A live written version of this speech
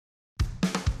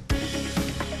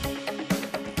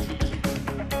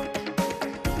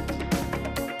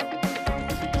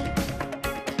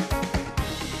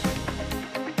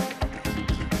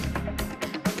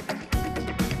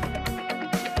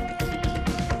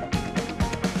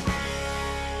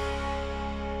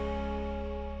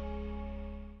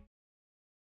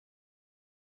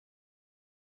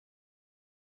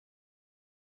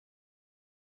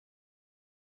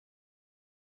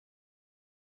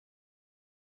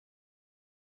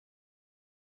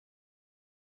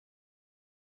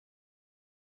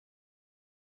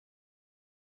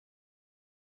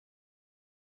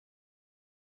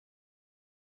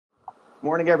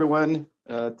Morning, everyone.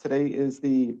 Today is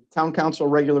the Town Council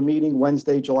regular meeting,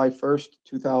 Wednesday, July 1st,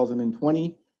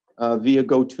 2020, via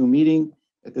GoToMeeting.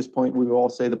 At this point, we will all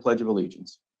say the Pledge of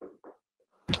Allegiance.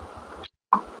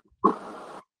 I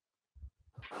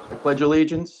pledge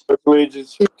allegiance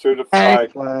Allegiance to the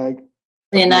flag flag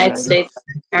The United States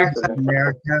of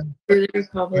America, to the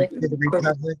republic, to the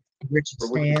republic which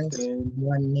for which it stands, stands,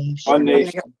 one nation, one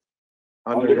nation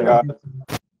under under God,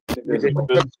 God, indivisible,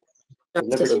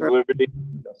 justice with for liberty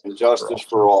and justice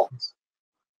for all.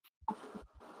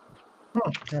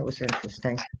 Oh, that was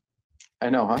interesting. I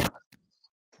know, huh?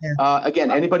 Yeah.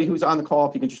 Again, anybody who's on the call,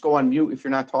 if you can just go on mute if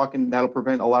you're not talking, that'll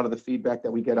prevent a lot of the feedback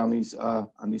that we get on these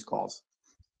calls.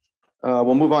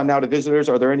 We'll move on now to visitors.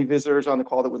 Are there any visitors on the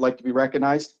call that would like to be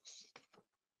recognized?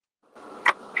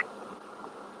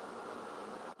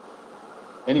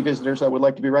 Any visitors that would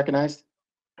like to be recognized?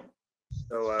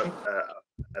 So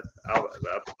I'll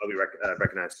be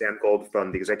recognize Sam Gold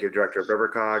from the Executive Director of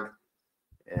RiverCog,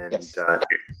 and Yes.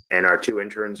 And our two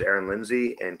interns, Erin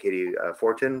Lindsay and Katie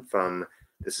Fortin from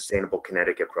the Sustainable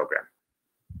Connecticut program.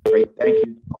 Great, thank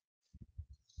you.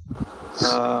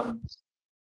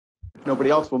 If nobody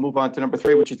else, we'll move on to number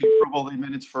 3, which is the approval of the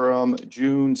minutes for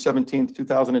June 17th,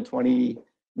 2020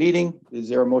 meeting. Is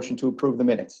there a motion to approve the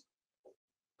minutes?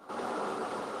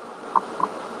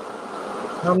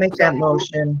 I'll make that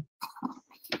motion.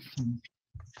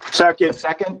 A Second,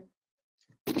 second?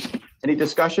 Any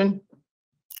discussion?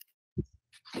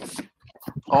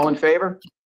 All in favor?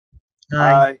 Aye.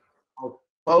 aye.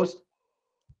 Opposed?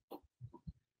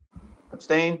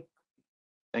 Abstain?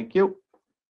 Thank you.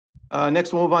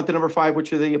 Next, we'll move on to number 5,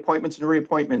 which are the appointments and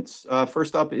reappointments.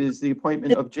 First up is the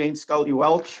appointment of Jane Scully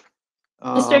Welch.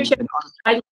 Mr.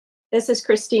 Chair, this is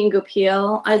Christine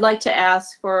Goupil. I'd like to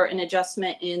ask for an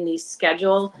adjustment in the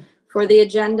schedule for the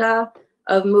agenda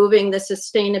of moving the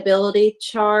sustainability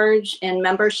charge and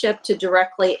membership to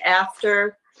directly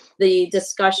after the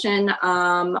discussion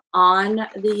on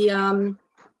the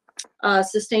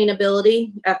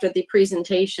sustainability after the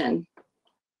presentation,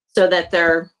 so that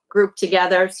they're grouped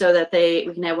together so that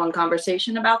we can have one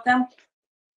conversation about them.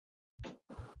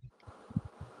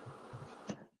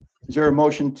 Is there a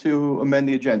motion to amend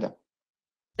the agenda?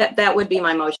 That would be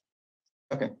my motion.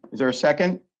 Okay. Is there a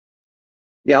second?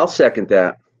 Yeah, I'll second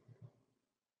that.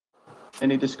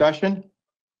 Any discussion?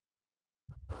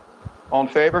 All in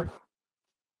favor?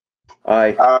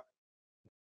 Aye.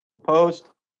 Opposed?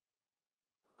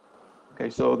 Okay,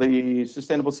 so the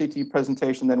Sustainable CT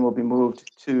presentation then will be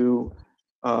moved to,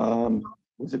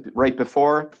 was it right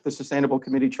before the Sustainable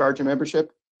Committee charge and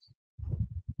membership?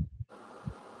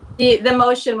 The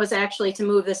motion was actually to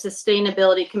move the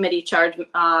Sustainability Committee charge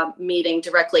meeting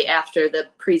directly after the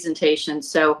presentation.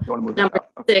 So You want to move that number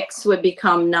up? Okay. 6 would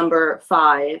become number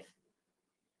 5.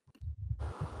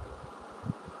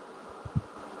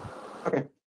 Okay.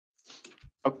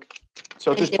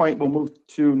 So at this point, we'll move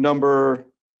to number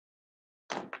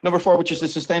 4, which is the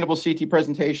Sustainable CT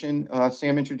presentation.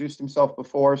 Sam introduced himself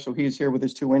before, so he's here with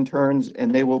his two interns,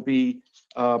 and they will be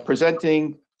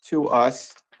presenting to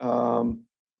us a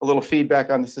little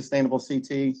feedback on the Sustainable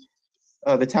CT.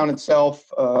 The town itself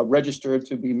registered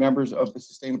to be members of the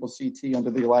Sustainable CT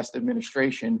under the last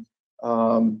administration.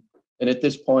 And at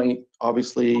this point,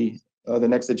 obviously, the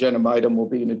next agenda item will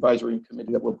be an advisory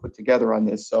committee that we'll put together on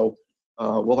this. So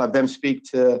we'll have them speak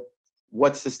to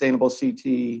what Sustainable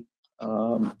CT,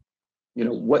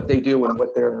 what they do and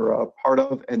what they're part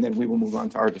of, and then we will move on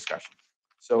to our discussion.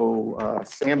 So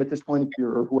Sam, at this point, if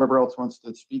you're, or whoever else wants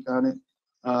to speak on it,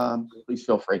 please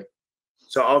feel free.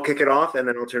 So I'll kick it off, and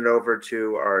then I'll turn it over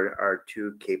to our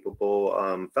two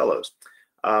capable fellows.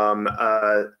 Once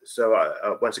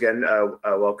again,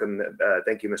 welcome.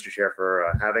 Thank you, Mr. Chair,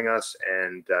 for having us,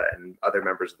 and other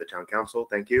members of the Town Council.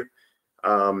 Thank you.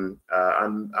 I'm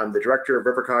the director of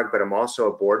RiverCog, but I'm also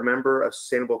a board member of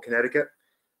Sustainable Connecticut,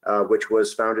 which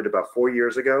was founded about 4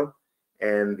 years ago.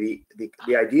 And the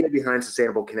idea behind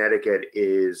Sustainable Connecticut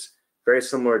is very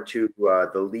similar to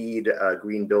the LEED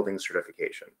Green Building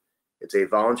Certification. It's a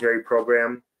voluntary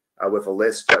program with a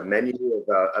list, a menu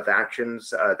of actions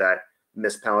that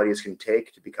municipalities can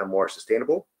take to become more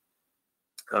sustainable.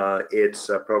 It's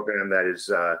a program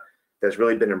that's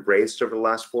really been embraced over the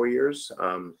last 4 years.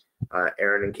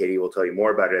 Erin and Katie will tell you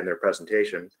more about it in their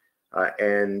presentation,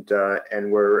 and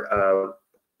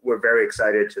we're very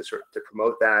excited to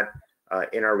promote that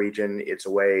in our region. It's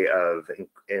a way of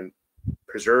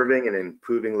preserving and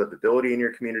improving livability in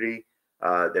your community.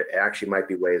 There actually might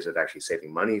be ways of actually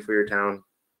saving money for your town,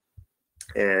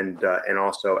 and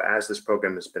also as this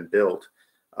program has been built,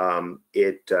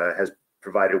 it has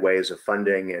provided ways of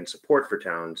funding and support for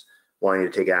towns wanting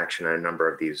to take action on a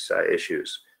number of these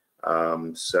issues. I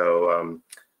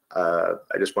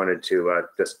just wanted to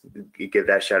just give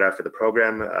that shout out for the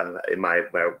program when I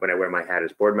wear my hat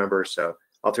as board member. So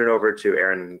I'll turn it over to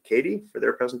Aaron and Katie for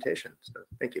their presentation. So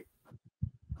thank you.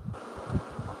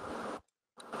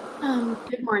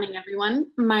 Good morning, everyone.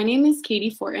 My name is Katie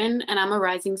Fortin, and I'm a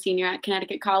rising senior at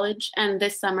Connecticut College. And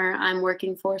this summer, I'm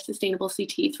working for Sustainable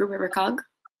CT through RiverCog.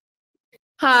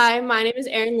 Hi, my name is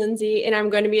Erin Lindsay, and I'm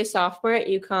going to be a sophomore at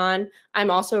UConn.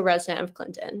 I'm also a resident of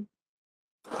Clinton.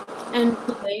 And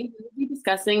today, we'll be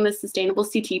discussing the Sustainable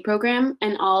CT program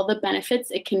and all the benefits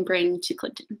it can bring to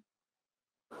Clinton.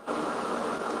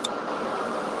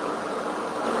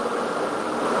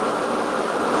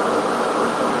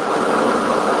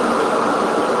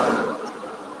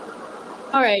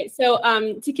 All right, so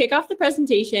to kick off the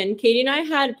presentation, Katie and I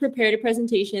had prepared a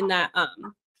presentation that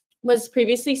was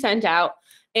previously sent out,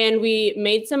 and we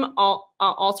made some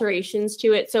alterations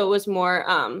to it so it was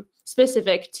more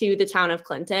specific to the town of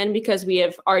Clinton because we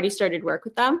have already started work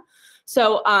with them.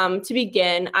 So to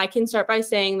begin, I can start by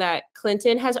saying that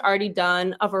Clinton has already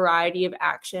done a variety of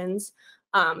actions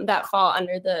that fall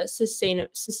under the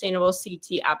Sustainable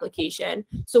CT application.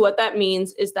 So what that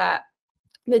means is that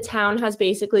the town has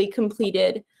basically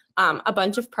completed a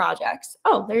bunch of projects.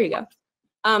 Oh, there you go.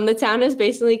 The town has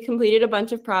basically completed a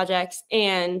bunch of projects,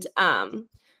 and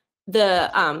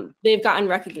they've gotten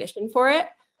recognition for it.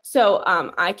 So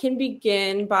I can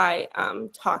begin by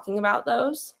talking about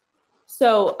those.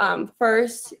 So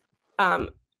first,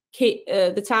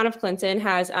 the town of Clinton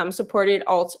has supported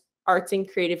arts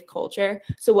and creative culture.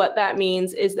 So what that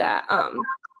means is that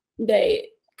they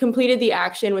completed the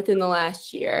action within the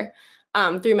last year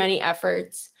through many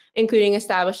efforts, including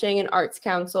establishing an arts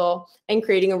council and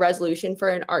creating a resolution for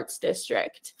an arts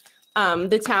district.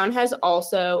 The town has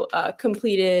also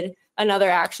completed another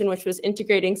action, which was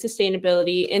integrating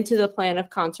sustainability into the plan of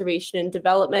conservation and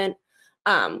development,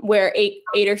 where eight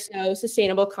or so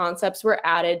sustainable concepts were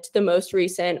added to the most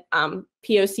recent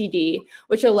POCD,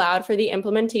 which allowed for the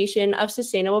implementation of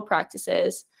sustainable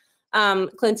practices.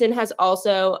 Clinton has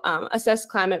also assessed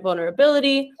climate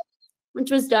vulnerability, which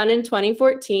was done in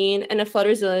 2014, and a flood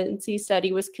resiliency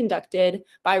study was conducted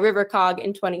by RiverCog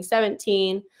in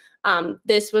 2017.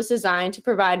 This was designed to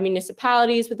provide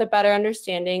municipalities with a better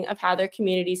understanding of how their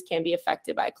communities can be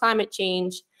affected by climate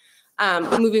change.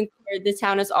 Moving forward, the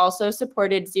town has also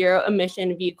supported zero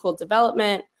emission vehicle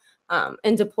development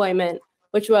and deployment,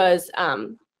 which was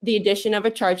the addition of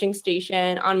a charging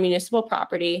station on municipal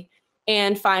property.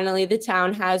 And finally, the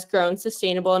town has grown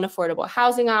sustainable and affordable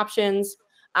housing options,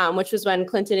 which was when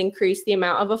Clinton increased the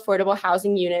amount of affordable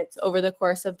housing units over the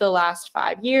course of the last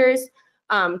 5 years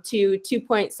to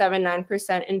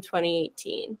 2.79% in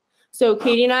 2018. So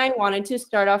Katie and I wanted to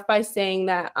start off by saying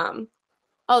that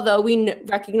although we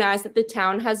recognize that the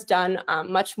town has done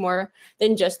much more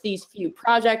than just these few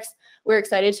projects, we're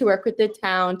excited to work with the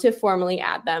town to formally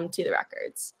add them to the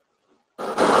records.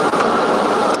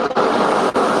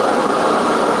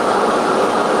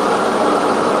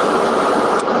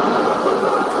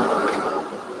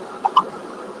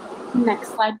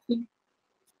 Next slide, please.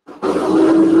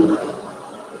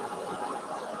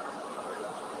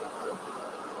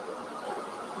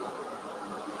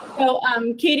 So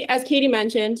as Katie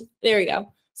mentioned, there we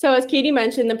go. So as Katie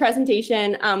mentioned, the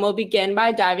presentation will begin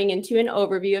by diving into an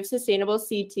overview of Sustainable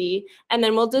CT, and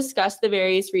then we'll discuss the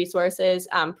various resources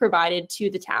provided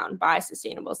to the town by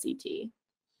Sustainable CT.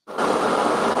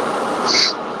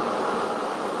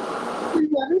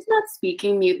 Whoever's not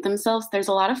speaking, mute themselves. There's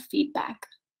a lot of feedback.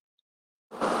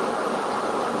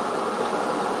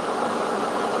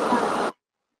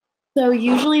 So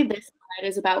usually this slide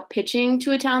is about pitching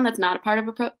to a town that's not a part of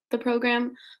the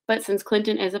program, but since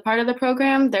Clinton is a part of the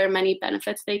program, there are many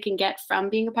benefits they can get from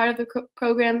being a part of the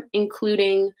program,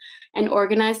 including an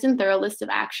organized and thorough list of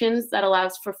actions that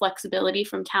allows for flexibility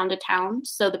from town to town,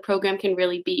 so the program can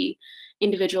really be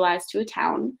individualized to a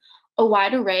town, a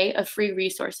wide array of free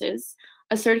resources,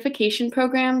 a certification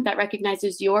program that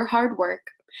recognizes your hard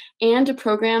work, and a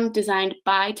program designed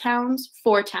by towns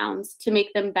for towns to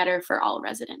make them better for all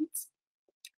residents.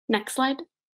 Next slide.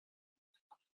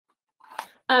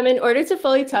 In order to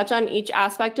fully touch on each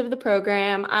aspect of the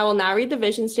program, I will now read the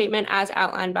vision statement as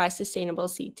outlined by Sustainable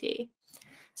CT.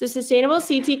 So Sustainable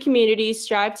CT communities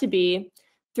strive to be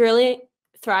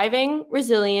thriving,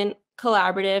 resilient,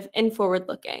 collaborative, and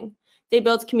forward-looking. They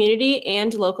build community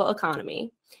and local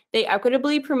economy. They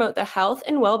equitably promote the health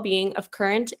and well-being of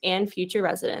current and future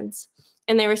residents,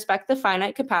 and they respect the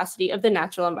finite capacity of the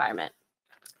natural environment.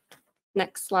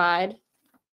 Next slide.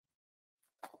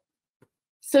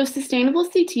 So Sustainable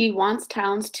CT wants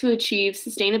towns to achieve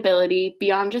sustainability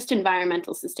beyond just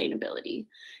environmental sustainability.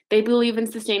 They believe in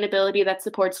sustainability that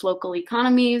supports local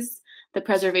economies, the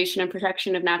preservation and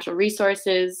protection of natural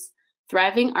resources,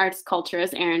 thriving arts culture,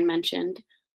 as Erin mentioned,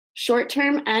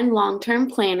 short-term and long-term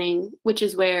planning, which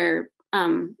is where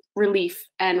relief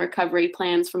and recovery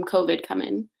plans from COVID come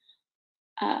in,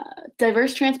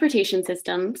 diverse transportation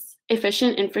systems,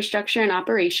 efficient infrastructure and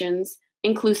operations,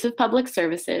 inclusive public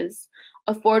services,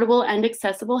 affordable and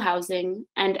accessible housing,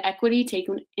 and equity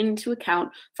taken into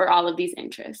account for all of these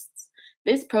interests.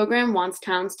 This program wants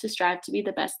towns to strive to be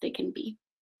the best they can be.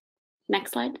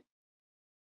 Next slide.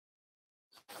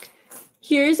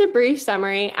 Here's a brief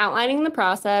summary outlining the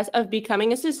process of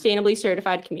becoming a sustainably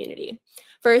certified community.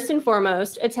 First and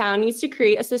foremost, a town needs to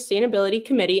create a sustainability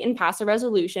committee and pass a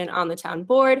resolution on the town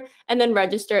board, and then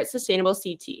register at Sustainable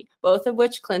CT, both of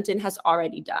which Clinton has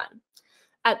already done.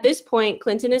 At this point,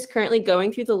 Clinton is currently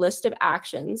going through the list of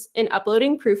actions and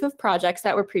uploading proof of projects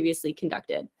that were previously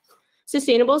conducted.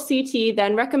 Sustainable CT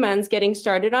then recommends getting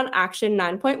started on action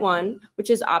 9.1, which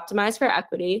is optimized for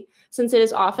equity, since it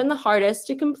is often the hardest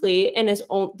to complete and is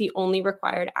the only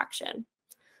required action.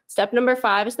 Step number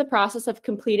 5 is the process of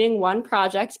completing one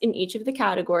project in each of the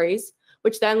categories,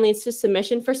 which then leads to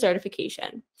submission for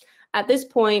certification. At this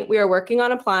point, we are working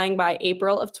on applying by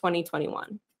April of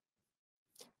 2021.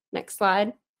 Next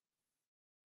slide.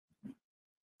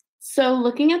 So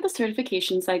looking at the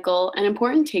certification cycle, an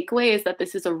important takeaway is that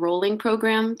this is a rolling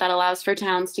program that allows for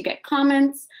towns to get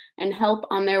comments and help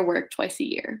on their work twice a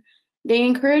year. They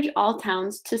encourage all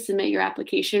towns to submit your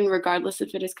application regardless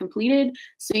if it is completed,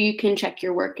 so you can check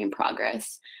your work in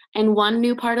progress. And one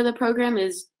new part of the program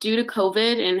is due to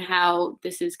COVID and how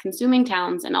this is consuming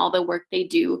towns and all the work they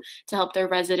do to help their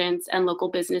residents and local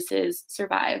businesses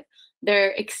survive.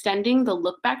 They're extending the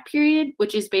look back period,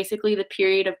 which is basically the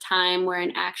period of time where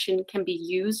an action can be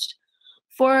used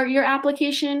for your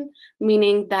application,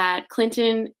 meaning that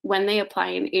Clinton, when they apply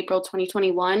in April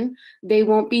 2021, they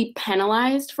won't be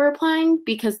penalized for applying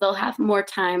because they'll have more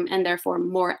time and therefore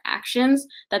more actions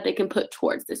that they can put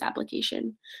towards this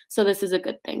application. So this is a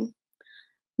good thing.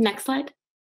 Next slide.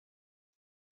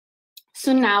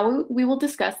 So now we will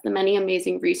discuss the many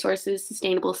amazing resources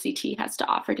Sustainable CT has to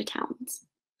offer to towns.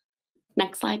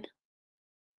 Next slide.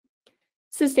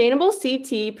 Sustainable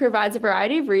CT provides a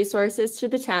variety of resources to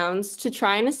the towns to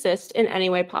try and assist in any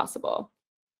way possible.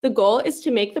 The goal is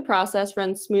to make the process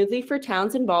run smoothly for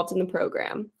towns involved in the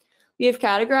program. We have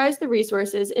categorized the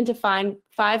resources into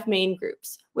 5 main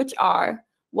groups, which are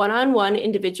one-on-one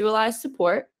individualized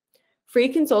support, free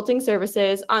consulting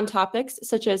services on topics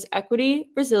such as equity,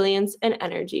 resilience, and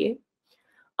energy,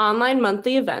 online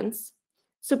monthly events,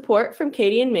 support from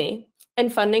Katie and me,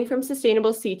 and funding from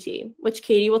Sustainable CT, which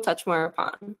Katie will touch more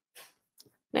upon.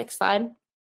 Next slide.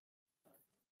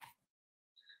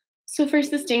 So for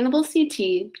Sustainable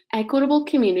CT, equitable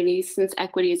communities, since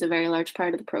equity is a very large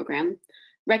part of the program,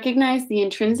 recognize the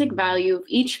intrinsic value of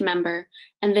each member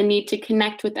and the need to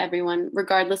connect with everyone,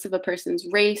 regardless of a person's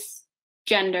race,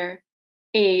 gender,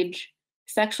 age,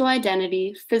 sexual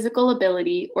identity, physical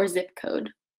ability, or zip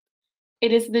code.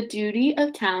 It is the duty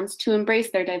of towns to embrace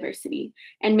their diversity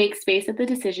and make space at the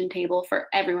decision table for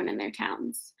everyone in their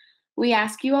towns. We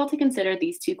ask you all to consider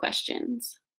these 2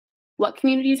 questions. What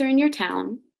communities are in your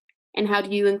town, and how do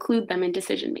you include them in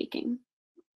decision making?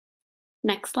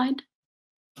 Next slide.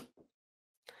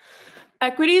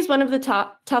 Equity is one of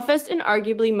the toughest and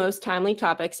arguably most timely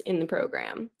topics in the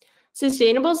program.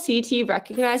 Sustainable CT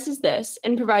recognizes this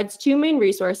and provides 2 main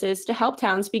resources to help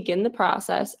towns begin the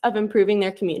process of improving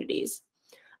their communities.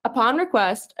 Upon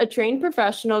request, a trained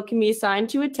professional can be assigned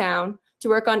to a town to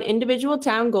work on individual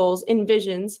town goals and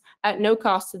visions at no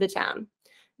cost to the town.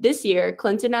 This year,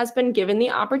 Clinton has been given the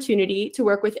opportunity to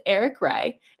work with Eric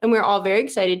Ray, and we're all very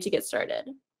excited to get started.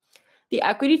 The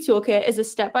Equity Toolkit is a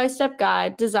step-by-step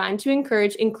guide designed to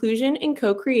encourage inclusion and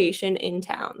co-creation in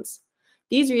towns.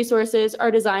 These resources are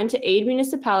designed to aid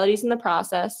municipalities in the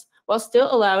process while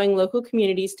still allowing local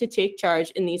communities to take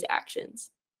charge in these actions.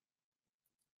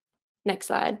 Next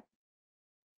slide.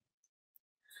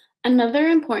 Another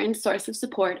important source of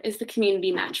support is the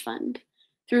Community Match Fund.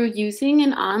 Through using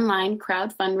an online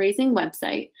crowd fundraising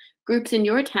website, groups in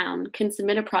your town can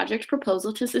submit a project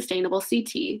proposal to Sustainable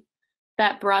CT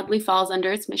that broadly falls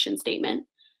under its mission statement.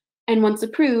 And once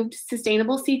approved,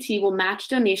 Sustainable CT will match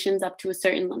donations up to a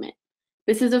certain limit.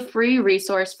 This is a free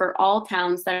resource for all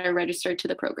towns that are registered to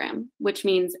the program, which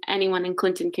means anyone in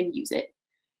Clinton can use it.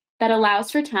 That allows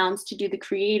for towns to do the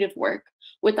creative work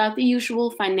without the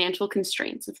usual financial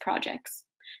constraints of projects.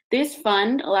 This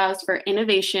fund allows for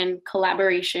innovation,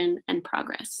 collaboration, and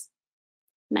progress.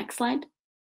 Next slide.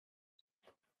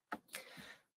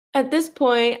 At this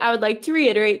point, I would like to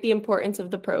reiterate the importance of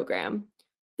the program.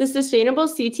 The Sustainable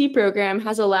CT program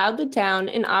has allowed the town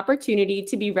an opportunity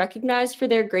to be recognized for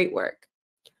their great work.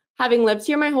 Having lived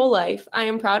here my whole life, I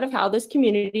am proud of how this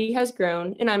community has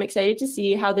grown, and I'm excited to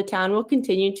see how the town will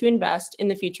continue to invest in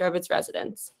the future of its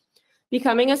residents.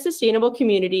 Becoming a sustainable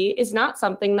community is not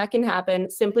something that can happen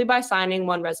simply by signing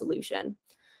one resolution.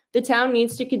 The town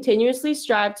needs to continuously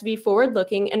strive to be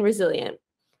forward-looking and resilient.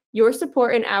 Your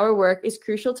support in our work is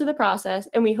crucial to the process,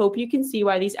 and we hope you can see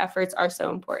why these efforts are so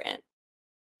important.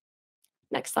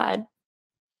 Next slide.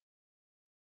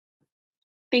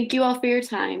 Thank you all for your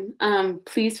time.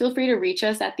 Please feel free to reach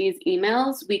us at these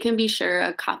emails. We can be sure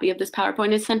a copy of this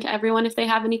PowerPoint is sent to everyone if they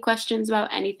have any questions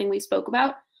about anything we spoke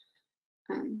about.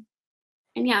 And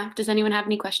yeah, does anyone have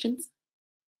any questions?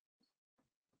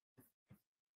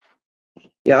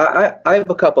 Yeah, I have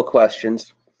a couple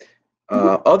questions.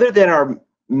 Other than our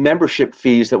membership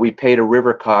fees that we pay to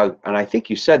RiverCog, and I think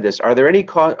you said this, are there any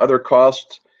other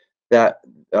costs that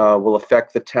will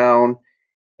affect the town?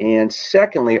 And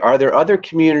secondly, are there other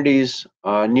communities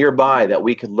nearby that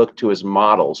we could look to as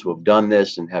models who have done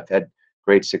this and have had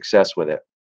great success with it?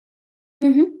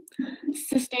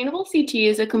 Sustainable CT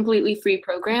is a completely free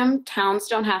program. Towns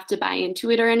don't have to buy into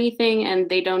it or anything, and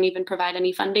they don't even provide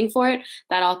any funding for it.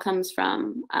 That all comes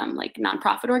from like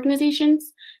nonprofit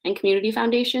organizations and community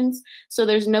foundations. So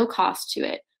there's no cost to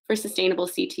it for Sustainable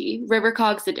CT.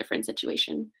 RiverCog's a different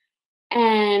situation.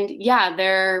 And yeah,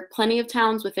 there are plenty of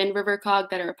towns within RiverCog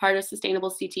that are a part of Sustainable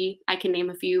CT. I can name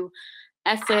a few: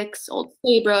 Essex, Old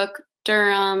Saybrook,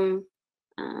 Durham.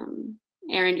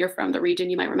 Erin, you're from the region,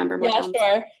 you might remember more towns.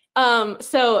 Sure.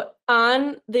 So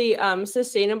on the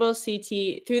Sustainable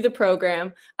CT through the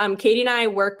program, Katie and I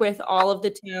work with all of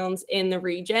the towns in the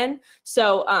region.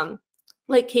 So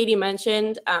like Katie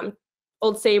mentioned,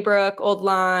 Old Saybrook, Old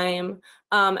Lyme,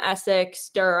 Essex,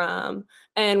 Durham,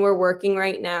 and we're working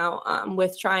right now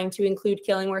with trying to include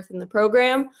Killingworth in the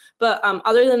program. But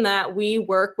other than that, we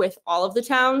work with all of the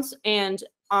towns, and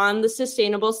on the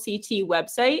Sustainable CT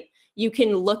website, you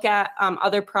can look at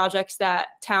other projects that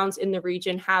towns in the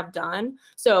region have done.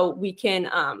 So we can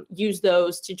use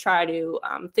those to try to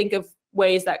think of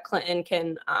ways that Clinton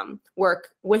can work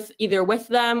with either with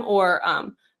them or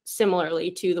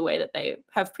similarly to the way that they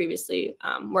have previously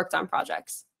worked on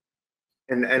projects.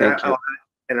 And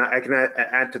I can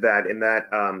add to that in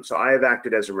that, so I have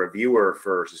acted as a reviewer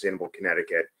for Sustainable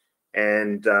Connecticut.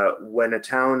 And when a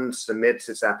town submits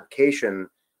its application,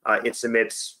 it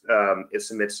submits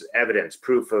evidence,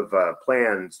 proof of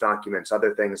plans, documents,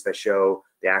 other things that show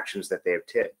the actions that they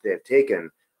have taken.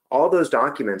 All those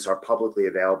documents are publicly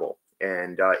available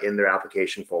and in their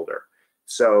application folder.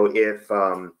 So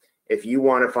if you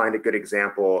want to find a good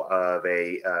example of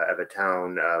a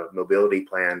town mobility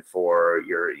plan for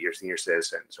your senior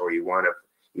citizens, or you want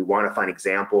to find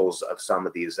examples of some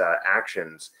of these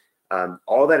actions,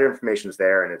 all that information is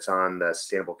there, and it's on the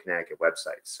Sustainable Connecticut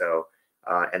website. So.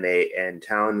 And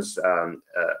towns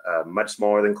much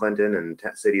smaller than Clinton and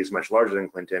cities much larger than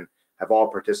Clinton have all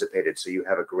participated. So you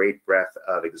have a great breadth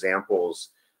of examples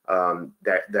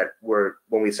that were,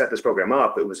 when we set this program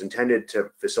up, it was intended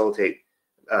to facilitate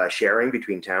sharing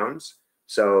between towns.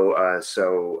 So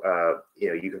you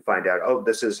know, you can find out, oh,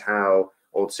 this is how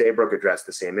Old Saybrook addressed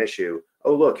the same issue.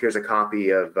 Oh, look, here's a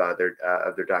copy of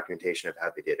their documentation of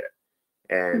how they did it.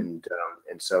 And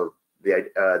so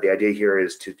the idea here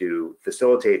is to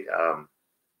facilitate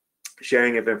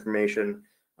sharing of information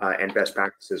and best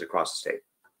practices across the state.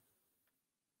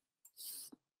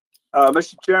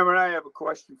 Mr. Chairman, I have a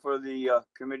question for the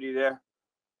committee there.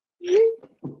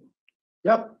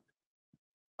 Yep.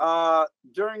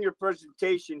 During your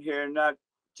presentation here, not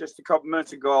just a couple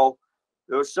minutes ago,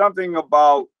 there was something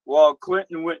about, well,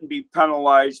 Clinton wouldn't be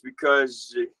penalized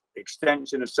because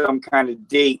extension of some kind of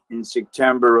date in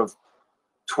September of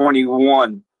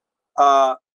 21.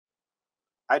 I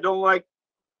don't like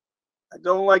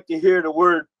to hear the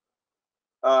word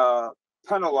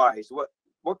penalized.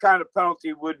 What kind of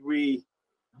penalty what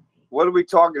are we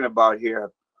talking about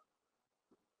here?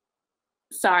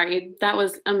 Sorry, that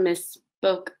was a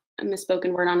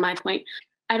misspoken word on my point.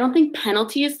 I don't think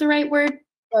penalty is the right word,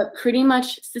 but pretty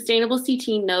much Sustainable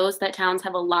CT knows that towns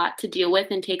have a lot to deal with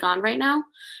and take on right now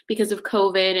because of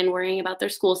COVID and worrying about their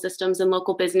school systems and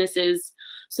local businesses.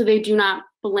 So they do not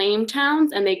blame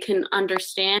towns, and they can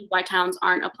understand why towns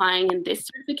aren't applying in this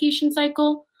certification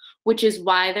cycle, which is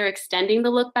why they're extending the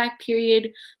look back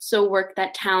period. So work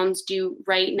that towns do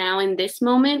right now in this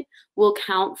moment will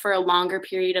count for a longer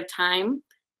period of time,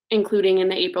 including in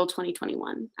the April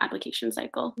 2021 application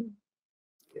cycle.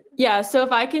 Yeah, so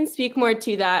if I can speak more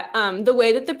to that, the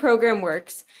way that the program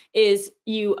works is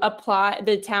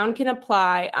the town can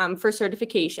apply for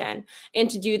certification. And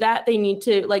to do that, they need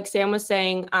to, like Sam was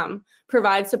saying,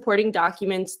 provide supporting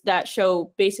documents that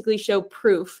basically show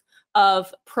proof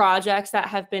of projects that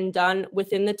have been done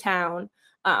within the town.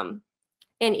 And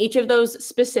each of those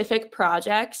specific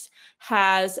projects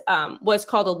has what's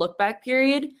called a look back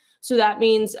period. So that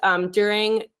means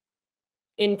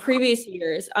in previous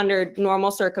years under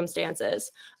normal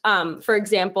circumstances. For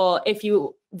example, if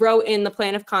you wrote in the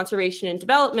plan of conservation and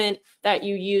development that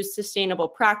you use sustainable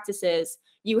practices,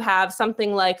 you have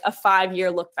something like a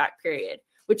 5-year look back period,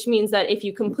 which means that if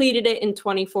you completed it in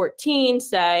 2014,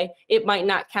 say, it might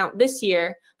not count this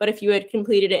year, but if you had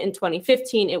completed it in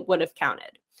 2015, it would have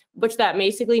counted. Which that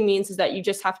basically means is that you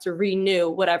just have to renew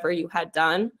whatever you had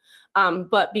done.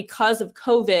 But because of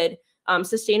COVID,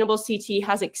 Sustainable CT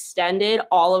has extended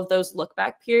all of those look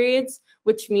back periods,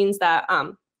 which means that,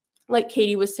 like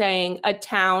Katie was saying, a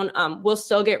town will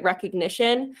still get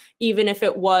recognition, even if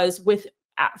it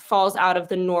falls out of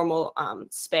the normal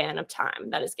span of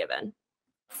time that is given.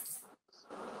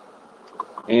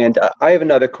 And I have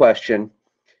another question.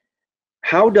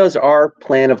 How does our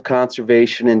plan of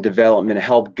conservation and development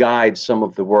help guide some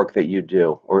of the work that you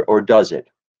do, or does it?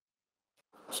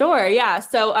 Sure, yeah.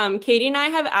 So Katie and I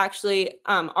have actually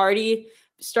already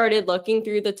started looking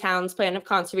through the town's plan of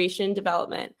conservation and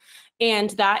development.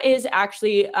 And that is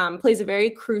actually plays a very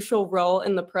crucial role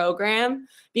in the program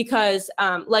because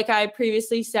like I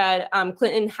previously said,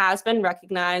 Clinton has been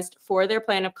recognized for their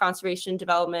plan of conservation and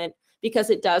development because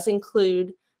it does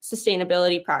include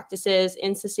sustainability practices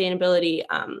and sustainability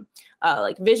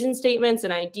like vision statements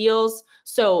and ideals.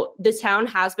 So the town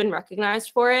has been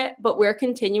recognized for it, but we're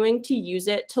continuing to use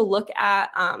it to look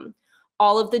at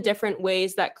all of the different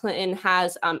ways that Clinton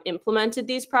has implemented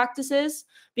these practices,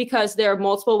 because there are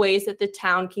multiple ways that the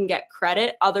town can get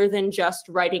credit other than just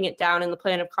writing it down in the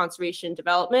plan of conservation and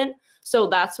development. So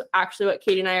that's actually what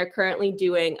Katie and I are currently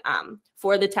doing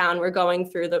for the town. We're going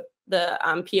through the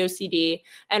POCD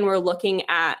and we're looking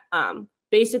at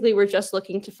basically, we're just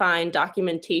looking to find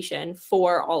documentation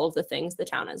for all of the things the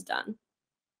town has done.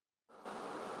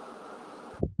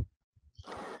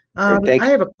 I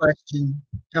have a question.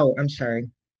 Oh, I'm sorry.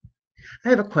 I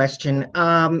have a question.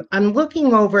 I'm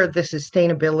looking over the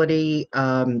sustainability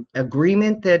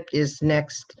agreement that is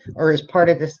next or is part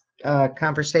of this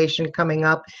conversation coming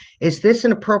up. Is this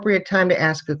an appropriate time to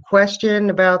ask a question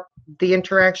about the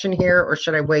interaction here, or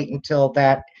should I wait until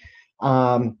that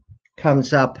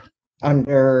comes up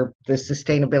under the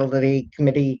Sustainability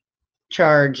Committee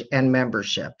charge and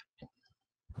membership?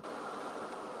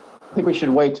 I think we should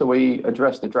wait till we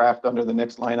address the draft under the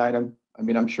next line item. I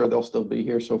mean, I'm sure they'll still be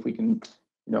here, so if we can,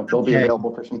 they'll be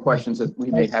available for some questions that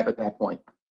we may have at that point.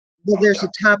 Well, there's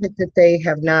a topic that they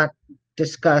have not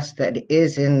discussed that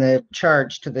is in the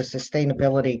charge to the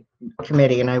Sustainability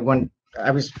Committee, and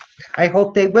I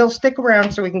hope they will stick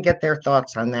around so we can get their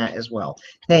thoughts on that as well.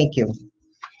 Thank you.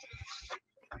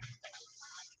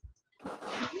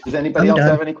 Does anybody else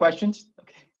have any questions?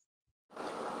 Okay.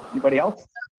 Anybody else?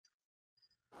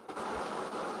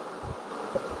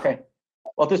 Okay.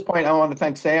 Well, at this point, I want to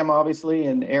thank Sam, obviously,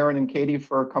 and Aaron and Katie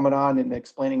for coming on and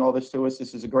explaining all this to us.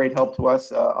 This is a great help to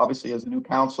us. Obviously, as a new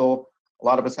council, a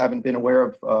lot of us haven't been aware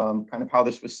of kind of how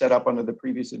this was set up under the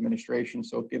previous administration.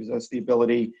 So it gives us the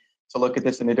ability to look at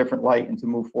this in a different light and to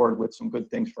move forward with some good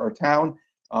things for our town.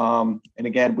 And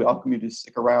again, we welcome you to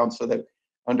stick around so that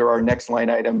under our next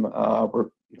line item, we're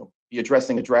be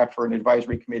addressing a draft for an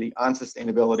advisory committee on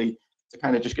sustainability to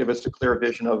kind of just give us a clear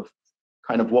vision of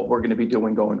kind of what we're going to be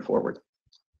doing going forward.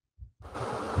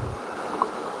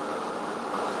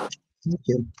 Thank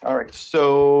you. All right,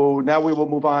 so now we will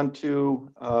move on to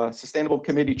Sustainable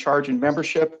Committee charge and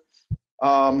membership.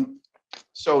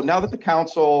 So now that the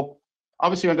council,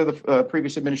 obviously under the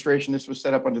previous administration, this was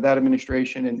set up under that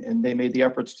administration and they made the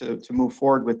efforts to move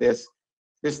forward with this.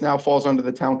 This now falls under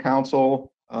the town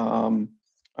council,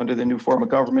 under the new form of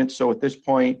government. So at this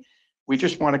point, we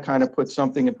just want to kind of put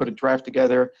something and put a draft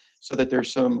together so that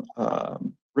there's some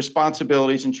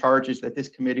responsibilities and charges that this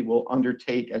committee will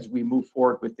undertake as we move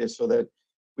forward with this, so that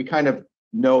we kind of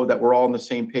know that we're all on the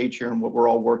same page here and what we're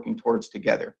all working towards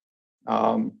together.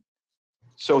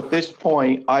 So at this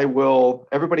point,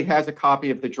 everybody has a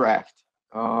copy of the draft.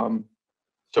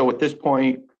 So at this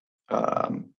point,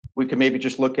 we can maybe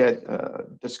just look at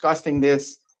discussing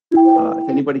this. If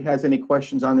anybody has any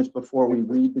questions on this before we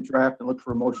read the draft and look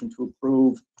for a motion to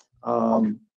approve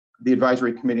the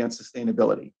advisory committee on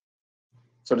sustainability.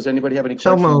 So does anybody have any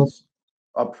questions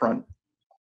up front?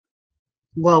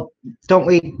 Well, don't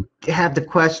we have the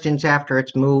questions after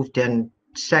it's moved and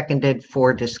seconded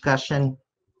for discussion.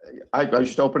 I was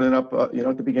just opening up, you know,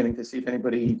 at the beginning to see if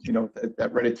anybody, you know,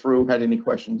 that read it through had any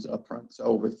questions up front.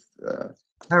 So with,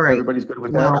 All right, everybody's good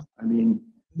with Well, that. I mean,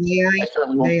 may I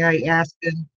certainly won't. I ask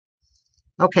them?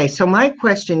 Okay, so my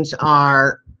questions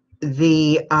are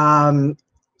the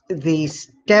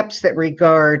steps that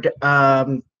regard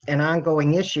an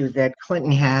ongoing issue that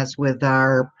Clinton has with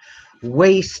our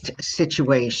waste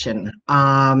situation.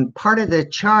 Part of the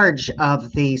charge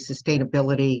of the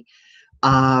sustainability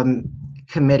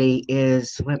committee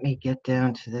is, let me get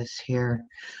down to this here.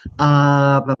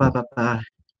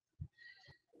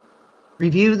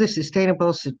 Review the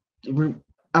sustainable,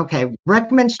 okay,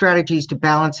 recommend strategies to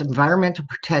balance environmental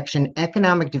protection,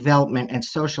 economic development, and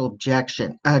social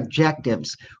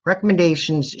objectives.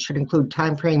 Recommendations should include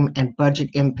timeframe and budget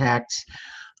impacts.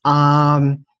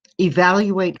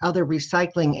 Evaluate other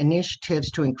recycling initiatives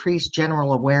to increase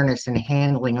general awareness and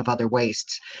handling of other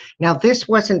wastes. Now, this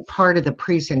wasn't part of the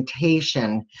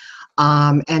presentation,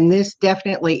 and this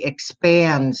definitely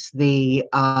expands the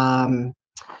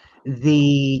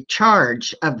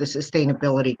charge of the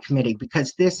Sustainability Committee,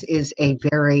 because this is a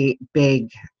very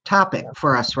big topic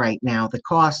for us right now. The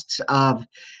costs of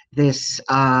this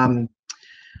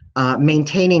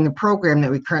maintaining the program that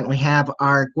we currently have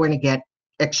are going to get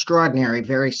extraordinary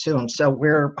very soon. So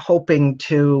we're hoping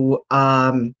to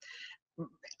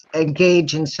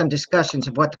engage in some discussions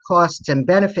of what the costs and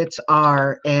benefits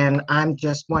are. And I'm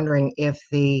just wondering if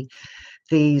these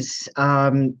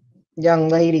young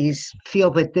ladies feel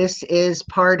that this is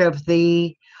part of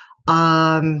the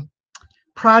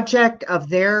project, of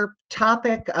their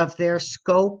topic, of their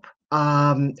scope,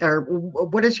 or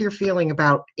what is your feeling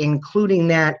about including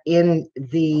that in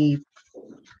the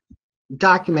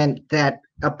document that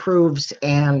approves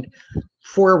and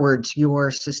forwards your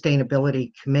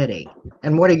sustainability committee?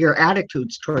 And what are your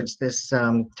attitudes towards this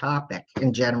topic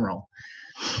in general?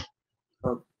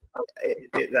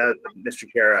 Mr.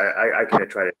 Chair, I can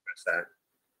try to address that.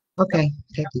 Okay,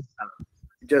 thank you.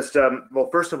 Just, well,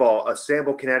 first of all,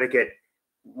 Sustainable Connecticut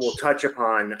will touch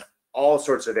upon all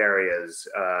sorts of areas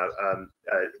of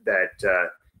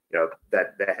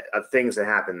things that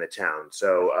happen in the town.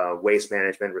 So waste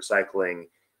management, recycling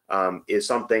is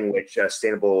something which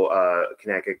Sustainable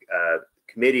Connecticut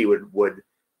committee would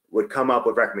come up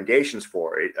with recommendations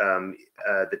for.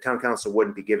 The town council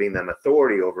wouldn't be giving them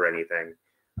authority over anything.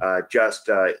 Just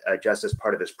as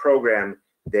part of this program,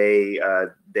 they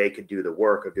could do the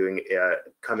work of doing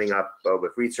coming up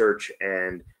with research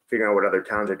and figuring out what other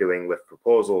towns are doing with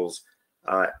proposals,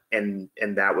 and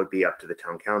that would be up to the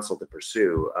town council to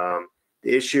pursue.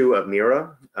 The issue of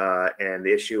MIRA and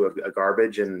the issue of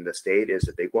garbage in the state is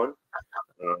a big one.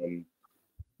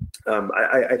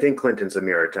 I think Clinton's a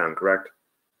MIRA town, correct?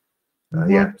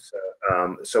 Yeah.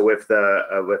 So with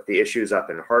the issues up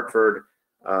in Hartford,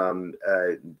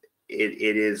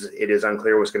 it is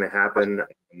unclear what's going to happen.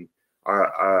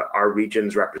 Our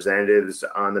region's representatives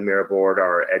on the MIRA board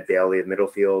are Ed Bailey of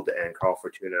Middlefield and Carl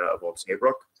Fortuna of Old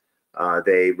Saybrook.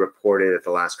 They reported at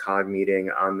the last COG meeting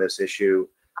on this issue.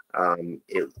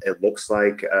 It looks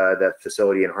like that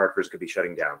facility in Hartford is going to be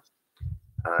shutting down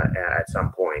at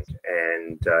some point,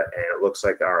 and it looks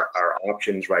like our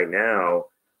options right now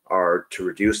are to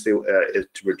reduce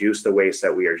the waste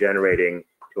that we are generating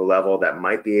to a level that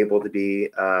might be able to be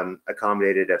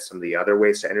accommodated at some of the other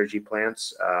waste energy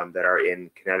plants that are in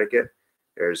Connecticut.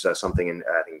 There's something in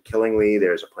Killingly.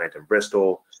 There's a plant in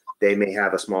Bristol. They may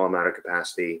have a small amount of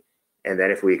capacity, and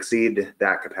then if we exceed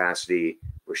that capacity,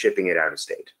 we're shipping it out of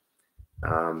state.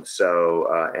 And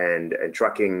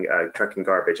trucking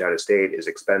garbage out of state is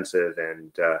expensive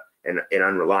and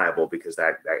unreliable, because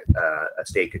that a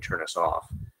state could turn us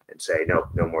off and say no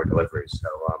more deliveries. So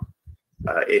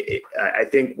I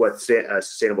think what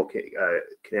Sustainable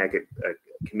Connecticut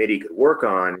committee could work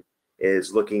on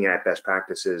is looking at best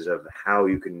practices of how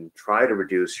you can try to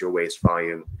reduce your waste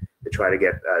volume to try to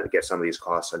get some of these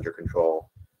costs under control.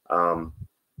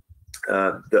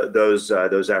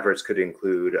 Those efforts could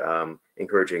include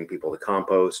encouraging people to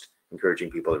compost, encouraging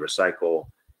people to recycle,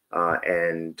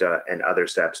 and other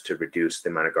steps to reduce the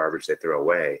amount of garbage they throw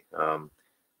away.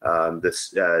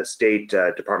 The state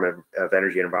Department of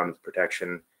Energy and Environmental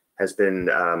Protection has been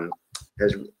a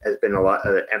lot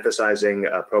emphasizing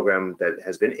a program that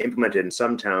has been implemented in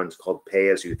some towns called Pay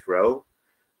As You Throw,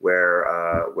 where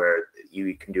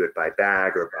you can do it by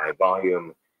bag or by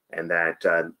volume, and that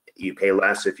you pay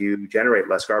less if you generate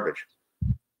less garbage.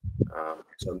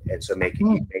 So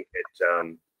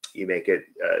you make it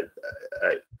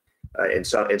in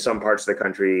some parts of the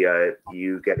country,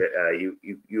 you get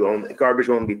you own garbage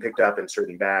won't be picked up in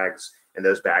certain bags, and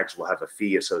those bags will have a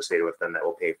fee associated with them that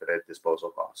will pay for the disposal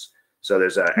costs. So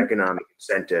there's an economic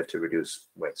incentive to reduce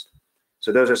waste.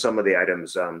 So those are some of the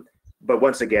items. But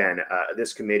once again,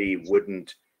 this committee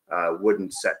wouldn't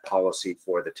set policy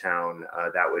for the town.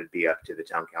 That would be up to the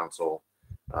town council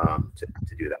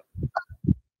to do that.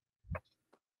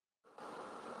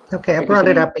 Okay, I brought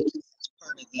it up because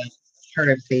it's part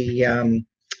of the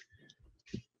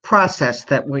process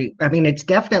that I mean, it's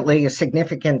definitely a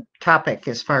significant topic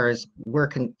as far as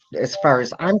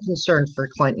I'm concerned for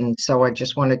Clinton. So I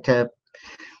just wanted to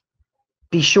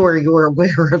be sure you're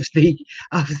aware of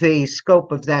the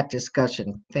scope of that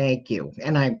discussion. Thank you.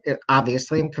 And I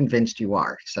obviously am convinced you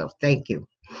are. So thank you.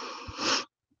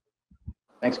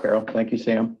 Thanks, Carol. Thank you,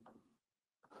 Sam.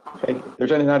 Okay, if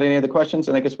there's not any other questions,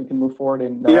 and I guess we can move forward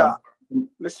and Yeah,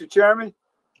 Mr. Chairman,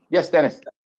 yes, Dennis.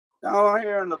 down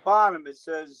here on the bottom, it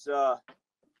says, the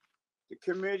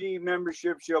committee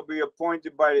membership shall be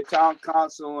appointed by the town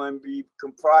council and be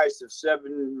comprised of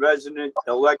 7 resident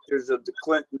electors of the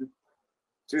Clinton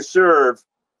to serve.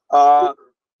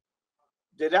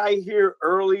 Did I hear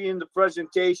early in the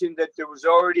presentation that there was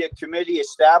already a committee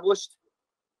established?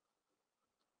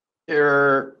 We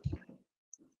were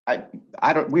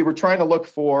trying to look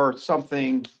for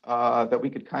something that we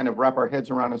could kind of wrap our heads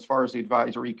around as far as the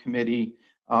advisory committee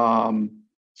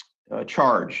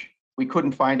charge. We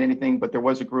couldn't find anything, but there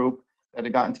was a group that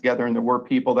had gotten together, and there were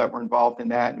people that were involved in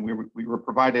that, and we were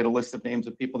provided a list of names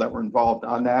of people that were involved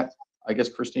on that. I guess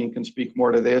Christine can speak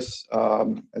more to this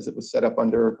as it was set up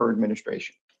under her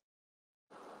administration.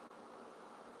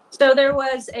 So there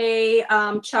was a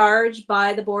charge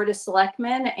by the Board of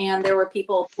Selectmen, and there were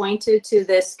people appointed to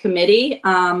this committee.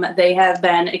 They have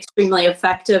been extremely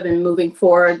effective in moving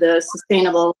forward the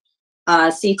sustainable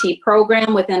CT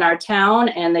program within our town,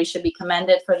 and they should be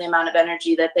commended for the amount of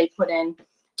energy that they put in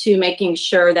to making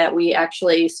sure that we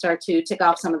actually start to tick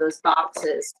off some of those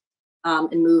boxes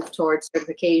and move towards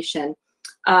certification.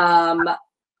 That's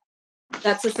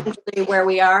essentially where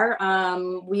we are.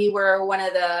 We were one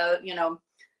of the,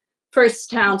 first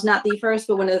towns, not the first,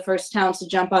 but one of the first towns to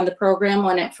jump on the program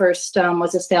when it first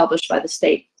was established by the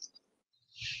state.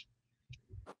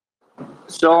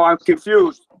 So I'm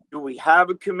confused. Do we have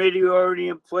a committee already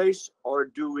in place, or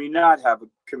do we not have a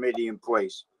committee in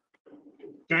place?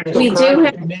 We do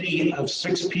have a committee of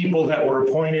 6 people that were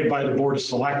appointed by the Board of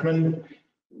Selectmen.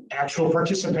 Actual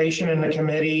participation in the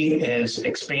committee is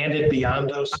expanded beyond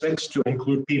those 6 to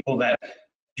include people that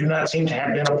do not seem to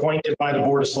have been appointed by the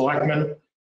Board of Selectmen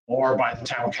or by the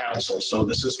town council. So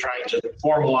this is trying to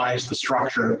formalize the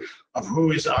structure of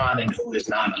who is on and who is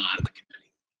not on the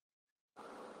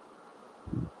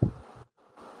committee.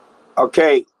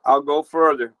 Okay, I'll go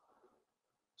further.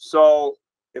 So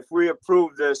if we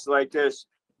approve this like this,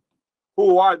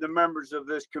 who are the members of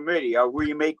this committee? Are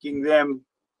we making them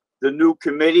the new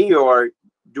committee, or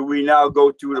do we now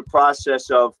go through the process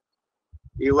of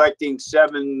electing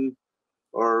 7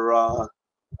 or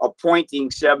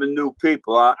appointing 7 new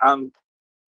people? I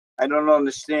don't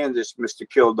understand this, Mr.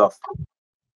 Kilduff.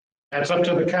 That's up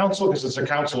to the council because it's a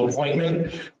council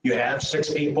appointment. You have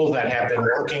 6 people that have been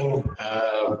working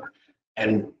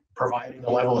and providing a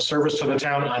level of service to the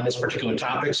town on this particular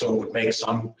topic. So it would make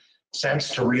some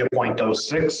sense to reappoint those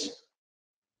 6.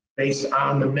 Based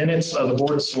on the minutes of the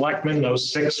Board of Selectmen,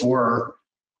 those 6 were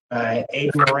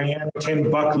Aiden Moran,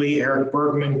 Tim Buckley, Eric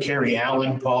Bergman, Carrie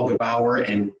Allen, Paul Gebauer,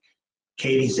 and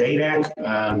Katie Zadak.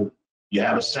 You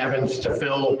have a 7th to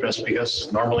fill just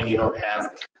because normally you don't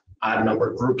have odd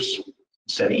numbered groups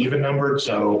instead of even numbered.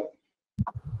 So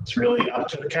it's really up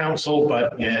to the council,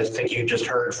 but I think you just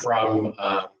heard from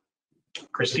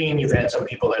Christine, you've had some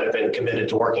people that have been committed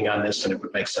to working on this, and it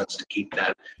would make sense to keep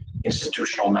that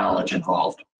institutional knowledge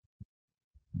involved.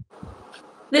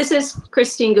 This is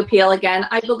Christine Goupil again.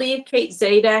 I believe Kate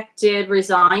Zadak did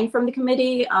resign from the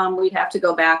committee. We'd have to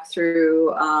go back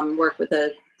through work with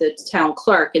the town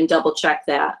clerk and double check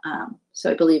that.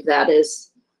 So I believe that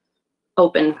is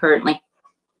open currently.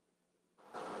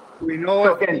 We know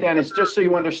So again, Dennis, just so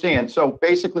you understand, so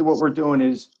basically what we're doing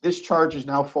is this charge is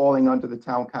now falling under the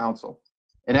town council.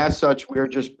 And as such, we're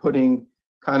just putting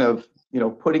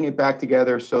putting it back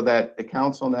together so that the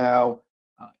council now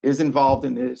is involved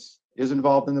in this, is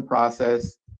involved in the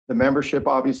process. The membership,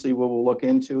 obviously, we'll look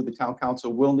into. The town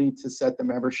council will need to set the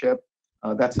membership.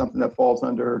 That's something that falls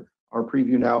under our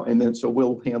preview now. And then so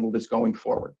we'll handle this going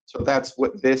forward. So that's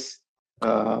what this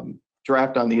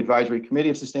draft on the Advisory Committee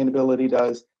of Sustainability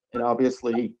does. And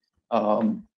obviously,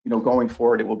 going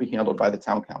forward, it will be handled by the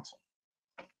town council.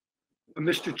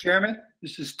 Mr. Chairman,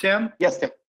 this is Tim. Yes, Tim.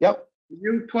 Yep. Are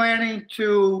you planning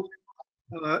to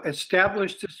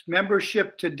establish this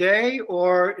membership today,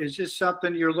 or is this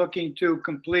something you're looking to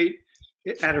complete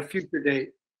at a future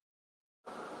date?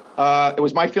 It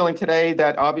was my feeling today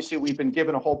that obviously we've been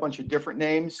given a whole bunch of different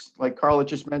names. Like Carla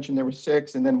just mentioned, there were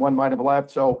 6 and then 1 might have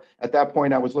left. So at that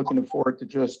point, I was looking forward to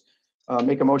just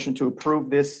make a motion to approve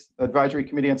this advisory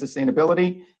committee on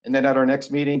sustainability. And then at our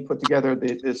next meeting, put together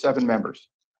the 7 members.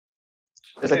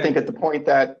 Because I think at the point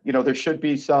that, there should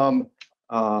be some,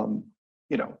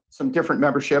 some different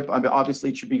membership. I mean, obviously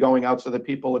it should be going out so that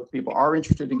if people are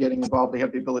interested in getting involved, they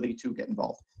have the ability to get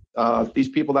involved. These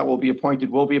people that will be appointed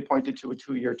to a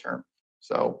 2-year term.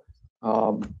 So,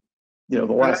 the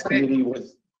last committee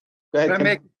was. Go ahead, Can I Tim.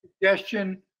 make a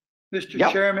suggestion, Mr.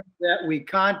 Yep. Chairman, that we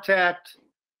contact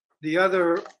the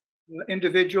other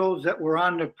individuals that were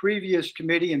on the previous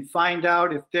committee and find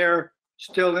out if they're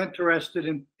still interested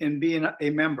in being a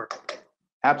member?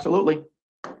 Absolutely.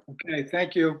 Okay,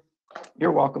 thank you.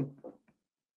 You're welcome.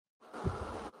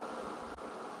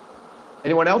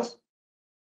 Anyone else?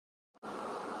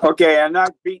 Okay, I'm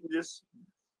not beating this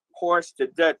horse to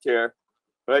death here,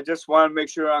 but I just want to make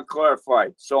sure I'm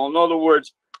clarified. So in other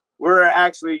words, we're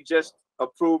actually just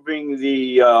approving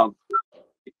the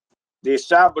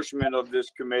establishment of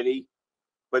this committee,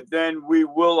 but then we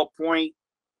will appoint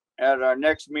at our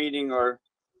next meeting or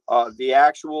the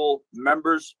actual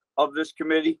members of this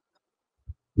committee.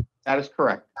 That is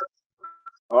correct.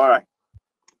 All right.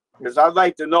 Because I'd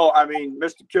like to know, I mean,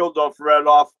 Mr. Kilduff read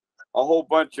off a whole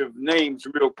bunch of names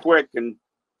real quick, and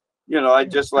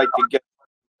I'd just like to get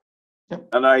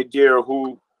an idea of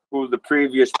who the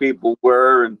previous people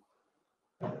were. And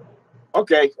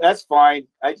okay, that's fine.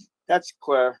 That's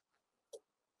clear.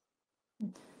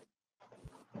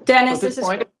 Dennis, At this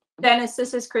point-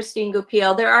 this is Christine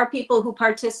Goupil. There are people who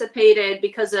participated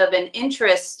because of an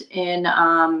interest in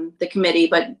the committee,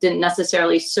 but didn't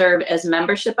necessarily serve as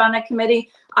membership on the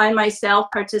committee. I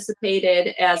myself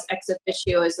participated as ex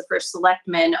officio as the first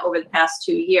selectman over the past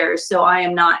 2 years. So I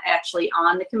am not actually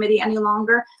on the committee any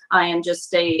longer. I am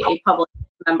just a public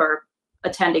member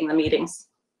attending the meetings.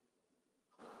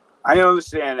 I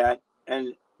understand that.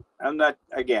 And I'm not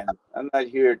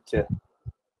here to,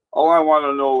 all I want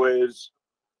to know is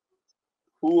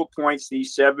who appoints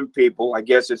these 7 people. I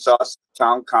guess it's us,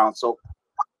 town council.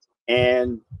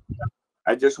 And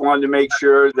I just wanted to make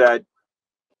sure that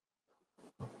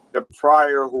the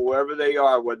prior, whoever they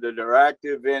are, whether they're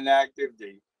active, inactive,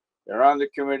 they're on the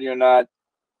committee or not,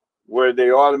 were they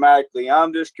automatically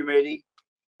on this committee?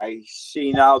 I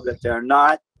see now that they're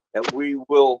not, that we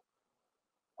will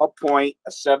appoint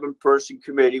a 7-person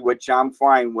committee, which I'm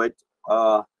fine with,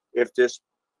 if this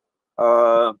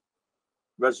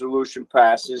resolution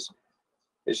passes.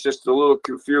 It's just a little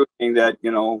confusing that,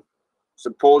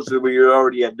 supposedly we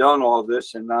already had done all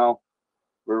this and now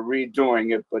we're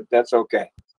redoing it, but that's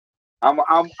okay. I'm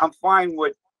fine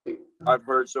with what I've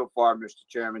heard so far, Mr.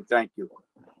 Chairman. Thank you.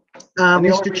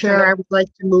 Mr. Chair, I would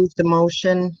like to move the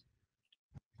motion,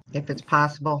 if it's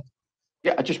possible.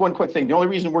 Yeah, just one quick thing. The only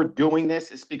reason we're doing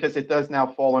this is because it does now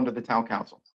fall under the town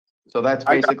council. So that's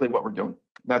basically what we're doing.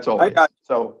 That's all. it is.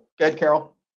 So, go ahead,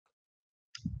 Carol.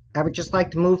 I would just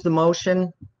like to move the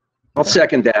motion. I'll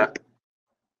second that.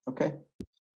 Okay.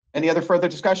 Any other further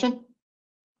discussion?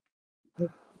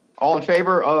 All in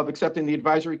favor of accepting the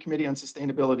advisory committee on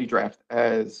sustainability draft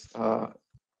as a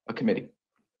committee?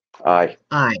 Aye.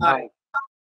 Aye. Aye.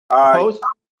 Opposed?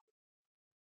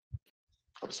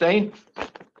 Abstain?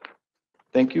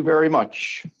 Thank you very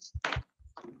much.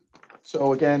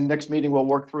 So again, next meeting, we'll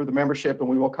work through the membership and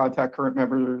we will contact current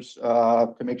members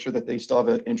to make sure that they still have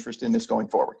an interest in this going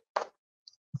forward.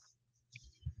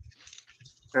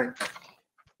 Okay.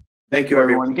 Thank you,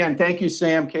 everyone. Again, thank you,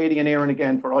 Sam, Katie, and Aaron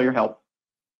again for all your help.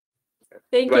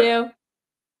 Thank Right. you.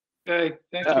 Okay,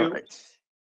 thank All you. right.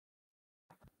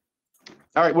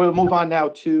 All right, we'll move on now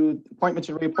to appointments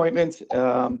and reappointments.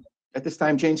 At this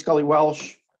time, Jane Scully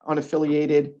Welsh,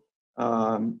 unaffiliated,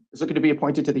 is looking to be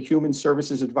appointed to the Human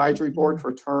Services Advisory Board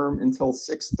for a term until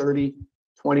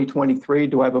 6/30/2023.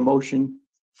 Do I have a motion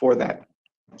for that?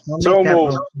 I'll make So that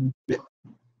moved. motion.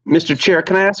 Mr. Chair,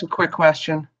 can I ask a quick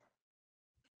question?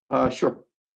 Sure.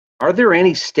 Are there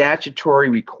any statutory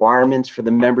requirements for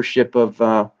the membership of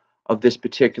this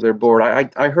particular board?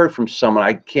 I heard from someone,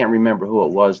 I can't remember who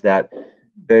it was, that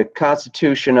the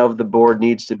constitution of the board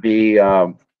needs to be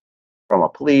from a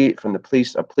police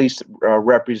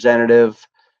representative,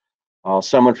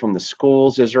 someone from the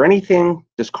schools. Is there anything?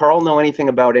 Does Carl know anything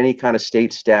about any kind of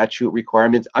state statute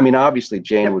requirements? I mean, obviously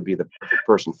Jane would be the perfect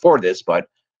person for this, but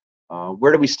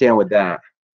where do we stand with that?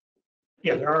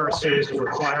 Yeah, there are a series of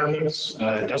requirements.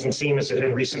 It doesn't seem as if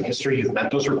in recent history you've met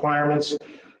those requirements.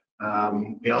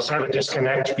 We also have a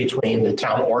disconnect between the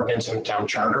town ordinance and the town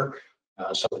charter.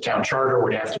 So the town charter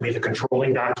would have to be the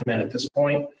controlling document at this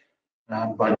point.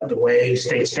 But the way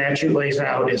state statute lays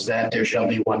out is that there shall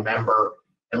be one member,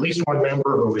 at least one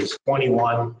member who is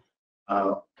 21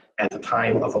 at the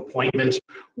time of appointment,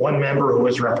 one member who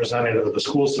is representative of the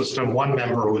school system, one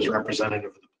member who is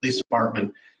representative of the police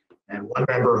department, and one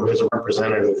member who is a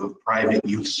representative of a private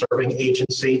youth serving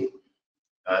agency.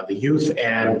 The youth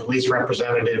and police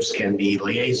representatives can be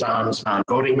liaisons,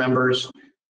 non-voting members.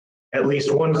 At least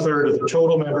 1/3 of the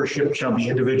total membership shall be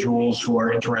individuals who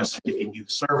are interested in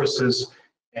youth services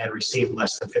and receive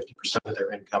less than 50% of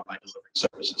their income by delivering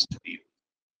services to the youth.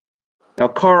 Now,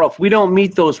 Carl, if we don't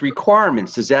meet those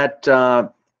requirements, does that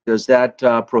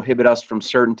prohibit us from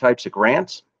certain types of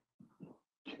grants?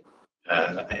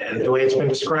 And the way it's been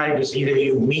described is either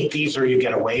you meet these or you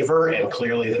get a waiver, and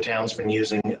clearly the town's been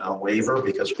using a waiver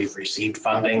because we've received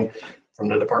funding from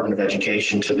the Department of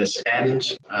Education to this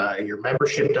end. Your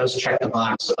membership does check the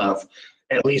box of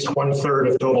at least 1/3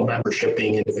 of total membership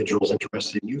being individuals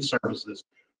interested in youth services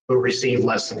who receive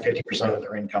less than 50% of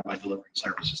their income by delivering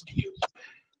services to youth.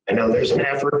 I know there's an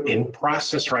effort in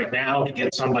process right now to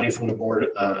get somebody from the board,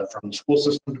 from the school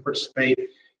system to participate,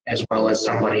 as well as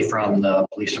somebody from the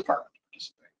police department to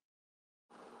participate.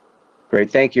 Great,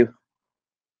 thank you.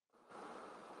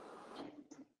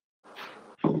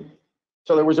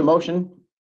 So there was a motion.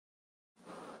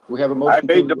 We have a motion.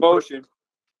 I made the motion.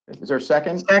 Is there a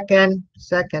second? Second. Is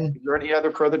there any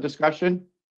other further discussion?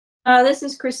 This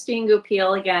is Christine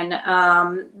Goupil again.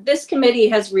 This committee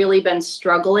has really been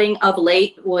struggling of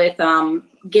late with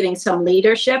getting some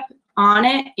leadership on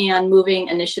it and moving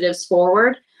initiatives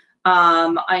forward.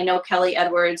 I know Kelly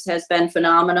Edwards has been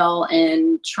phenomenal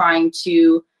in trying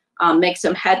to make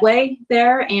some headway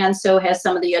there, and so has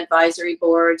some of the advisory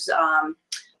boards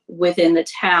within the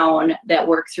town that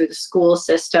work through the school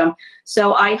system.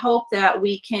 So I hope that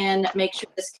we can make sure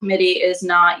this committee is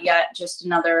not yet just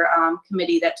another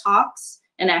committee that talks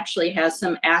and actually has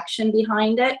some action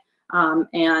behind it,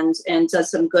 and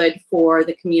does some good for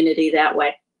the community that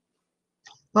way.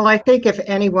 Well, I think if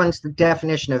anyone's the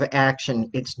definition of action,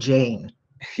 it's Jane.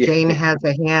 Jane has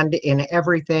a hand in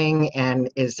everything and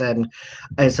is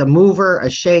a mover, a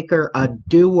shaker, a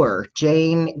doer.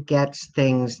 Jane gets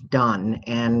things done.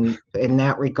 And in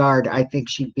that regard, I think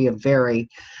she'd be a very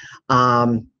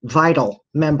vital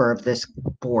member of this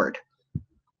board.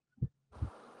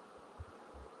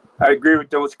 I agree with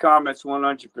those comments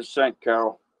 100%,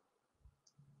 Carol.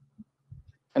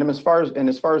 And as far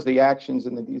as the actions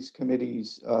in these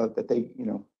committees that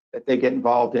they get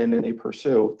involved in and they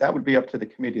pursue, that would be up to the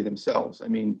committee themselves. I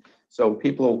mean, so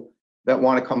people that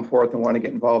want to come forth and want to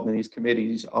get involved in these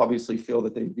committees obviously feel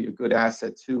that they'd be a good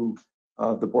asset to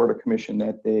the board or commission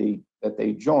that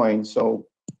they join. So,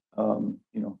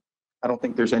 I don't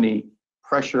think there's any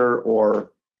pressure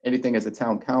or anything as a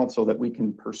town council that we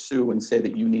can pursue and say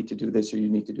that you need to do this or you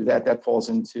need to do that. That falls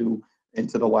into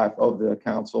the lap of the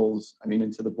councils. I mean,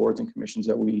 into the boards and commissions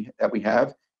that we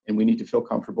have. And we need to feel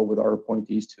comfortable with our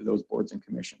appointees to those boards and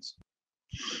commissions.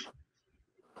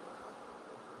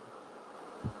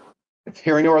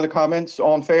 Hearing no other comments,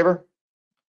 all in favor?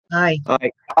 Aye.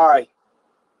 Aye. Aye.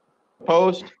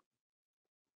 Opposed?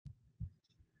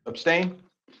 Abstain?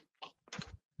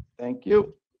 Thank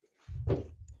you.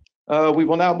 We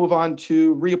will now move on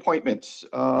to reappointments.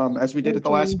 As we did at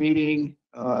the last meeting,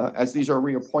 as these are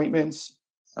reappointments,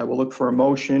 I will look for a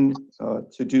motion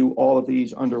to do all of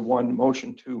these under one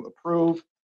motion to approve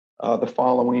the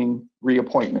following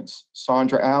reappointments.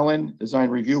 Sandra Allen, Design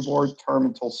Review Board, term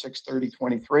until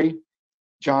 6/30/23.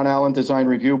 John Allen, Design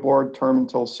Review Board, term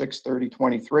until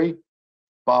 6/30/23.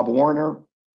 Bob Warner,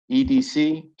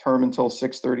 EDC, term until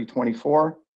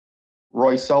 6/30/24.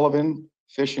 Roy Sullivan,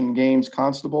 Fish and Games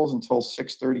Constables, until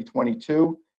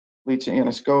 6/30/22. Lisa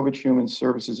Anaskevich, Human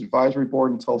Services Advisory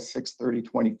Board, until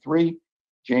 6/30/23.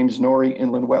 James Norrie,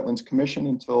 Inland Wetlands Commission,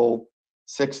 until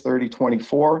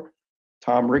 6/30/24.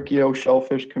 Tom Riccio,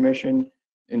 Shellfish Commission,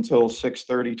 until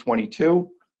 6/30/22.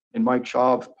 And Mike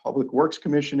Shaw, Public Works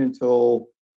Commission, until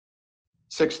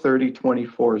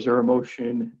 6/30/24. Is there a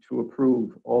motion to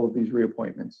approve all of these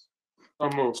reappointments?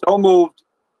 So moved.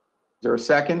 Is there a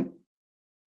second?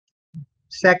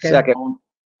 Second.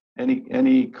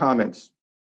 Any comments?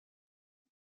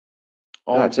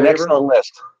 All in It's an favor? excellent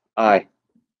list. Aye.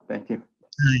 Thank you.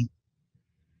 Aye.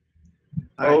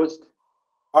 Opposed?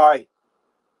 Aye.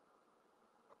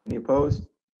 Any opposed?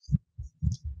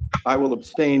 I will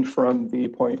abstain from the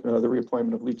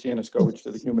reappointment of Lisa Anaskevich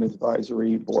to the Human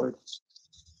Advisory Board.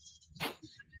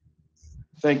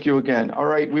 Thank you again. All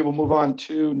right, we will move on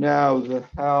to now the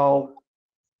Hal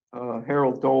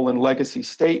Harold Dolan legacy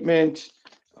statement.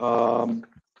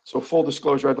 So full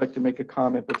disclosure, I'd like to make a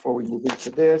comment before we move into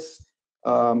this.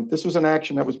 This was an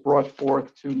action that was brought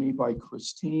forth to me by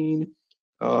Christine,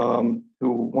 who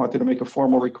wanted to make a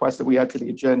formal request that we add to the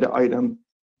agenda item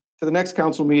to the next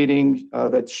council meeting,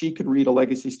 that she could read a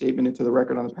legacy statement into the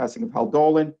record on the passing of Hal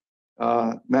Dolan.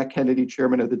 Matt Kennedy,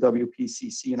 chairman of the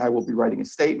WPCC, and I will be writing a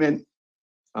statement.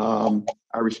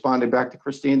 I responded back to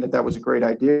Christine that that was a great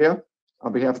idea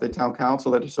on behalf of the town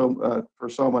council, that is so, for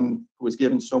someone who has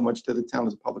given so much to the town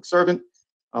as a public servant.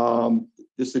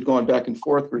 This had gone back and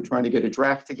forth. We're trying to get a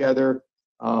draft together.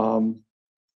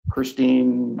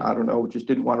 Christine, I don't know, just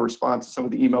didn't want to respond to some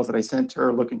of the emails that I sent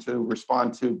her, looking to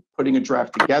respond to putting a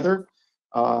draft together.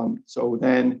 So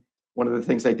then one of the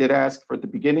things I did ask for at the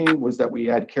beginning was that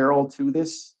we add Carol to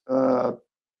this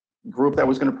group that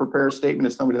was going to prepare a statement,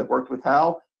 as somebody that worked with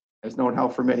Hal, has known Hal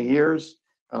for many years.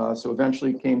 So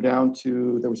eventually it came down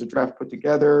to, there was a draft put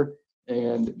together,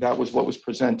 and that was what was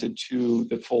presented to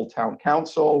the full town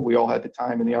council. We all had the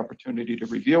time and the opportunity to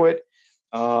review it.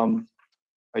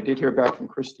 I did hear back from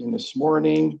Christine this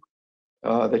morning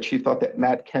that she thought that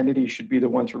Matt Kennedy should be the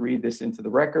one to read this into the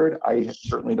record. I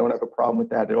certainly don't have a problem with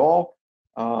that at all.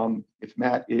 If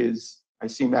Matt is, I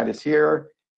see Matt is here,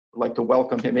 I'd like to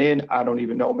welcome him in. I don't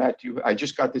even know, Matt, I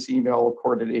just got this email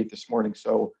recorded at 8 this morning,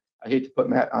 so I hate to put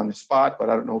Matt on the spot, but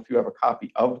I don't know if you have a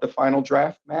copy of the final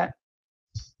draft, Matt?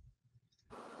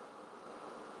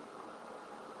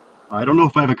 I don't know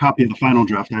if I have a copy of the final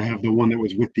draft. I have the one that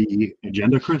was with the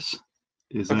agenda, Chris.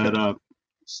 Is that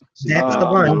That's the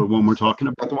one. the one we're talking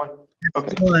about? Is that the one? Okay.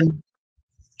 That's the one.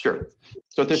 Sure.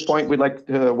 So at this point, we'd like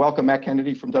to welcome Matt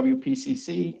Kennedy from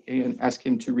WPCC and ask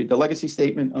him to read the legacy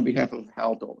statement on behalf of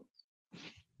Hal Dolan.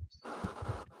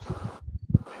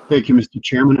 Thank you, Mr.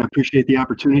 Chairman. I appreciate the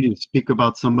opportunity to speak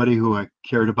about somebody who I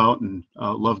cared about and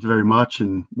loved very much,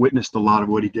 and witnessed a lot of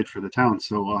what he did for the town.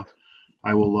 So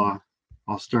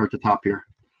I'll start at the top here.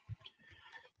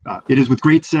 It is with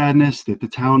great sadness that the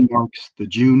town marks the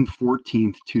June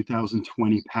 14th,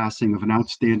 2020 passing of an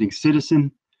outstanding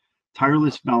citizen,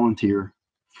 tireless volunteer,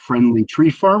 friendly tree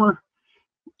farmer,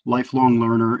 lifelong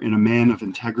learner, and a man of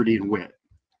integrity and wit,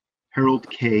 Harold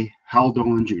K. Hal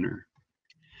Dolan Jr.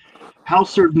 Hal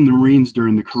served in the Marines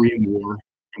during the Korean War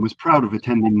and was proud of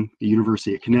attending the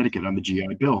University of Connecticut on the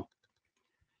GI Bill.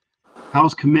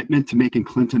 Hal's commitment to making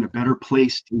Clinton a better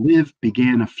place to live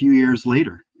began a few years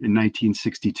later in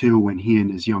 1962, when he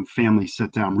and his young family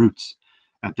set down roots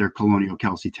at their colonial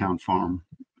Kelseytown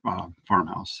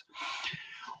farmhouse.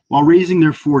 While raising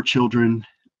their 4 children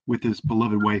with his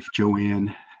beloved wife,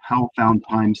 Joanne, Hal found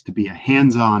times to be a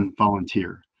hands-on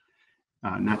volunteer.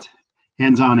 And that's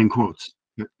hands-on in quotes.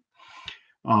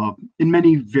 In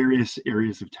many various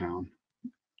areas of town.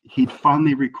 He'd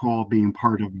fondly recall being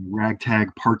part of a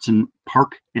ragtag park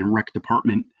and rec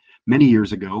department many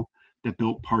years ago that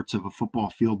built parts of a football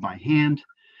field by hand,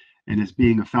 and as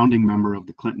being a founding member of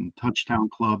the Clinton Touchdown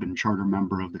Club and charter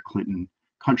member of the Clinton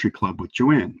Country Club with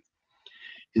Joanne.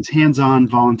 His hands-on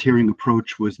volunteering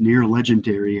approach was near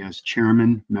legendary as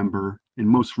chairman, member, and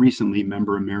most recently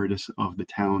member emeritus of the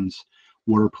town's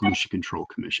Water Pollution Control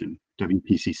Commission,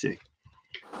 WPCC.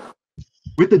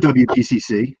 With the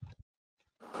WPCC,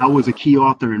 Hal was a key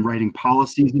author in writing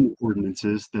policies and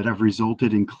ordinances that have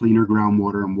resulted in cleaner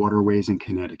groundwater and waterways in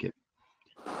Connecticut.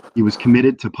 He was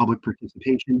committed to public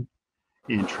participation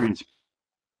and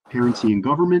transparency in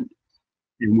government,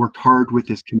 and worked hard with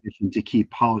his commission to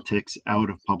keep politics out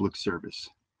of public service.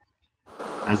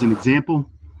 As an example,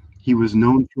 he was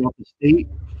known throughout the state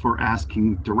for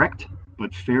asking direct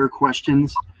but fair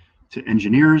questions to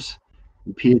engineers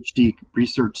and PhD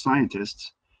research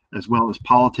scientists, as well as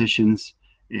politicians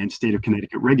and state of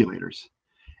Connecticut regulators.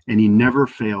 And he never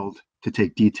failed to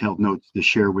take detailed notes to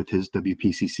share with his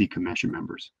WPCC commission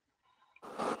members.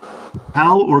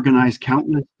 Hal organized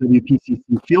countless WPCC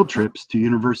field trips to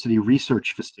university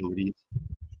research facilities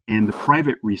and the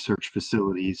private research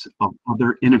facilities of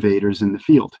other innovators in the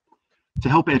field to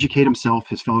help educate himself,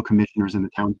 his fellow commissioners, and the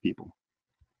townspeople.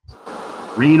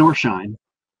 Rain or shine,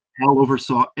 Hal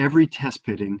oversaw every test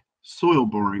pitting, soil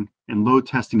boring, and load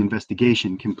testing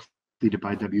investigation completed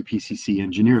by WPCC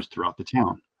engineers throughout the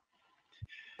town.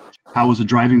 Hal was a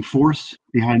driving force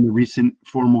behind the recent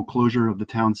formal closure of the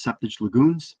town's septic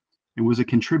lagoons, and was a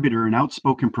contributor and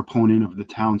outspoken proponent of the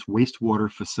town's wastewater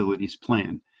facilities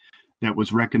plan that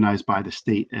was recognized by the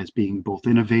state as being both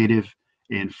innovative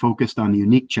and focused on the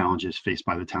unique challenges faced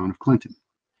by the town of Clinton.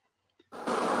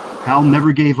 Hal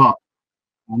never gave up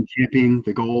on championing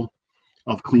the goal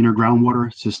of cleaner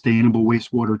groundwater, sustainable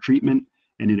wastewater treatment,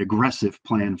 and an aggressive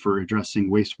plan for addressing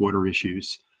wastewater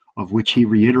issues, of which he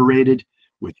reiterated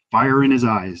with fire in his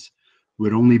eyes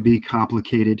would only be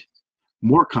complicated,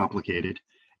 more complicated,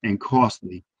 and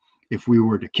costly if we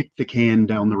were to kick the can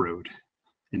down the road,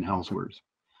 in Hal's words.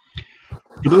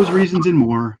 For those reasons and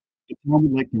more, the town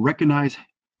would like to recognize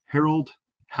Harold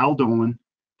Hal Dolan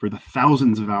for the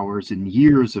thousands of hours and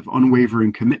years of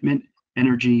unwavering commitment,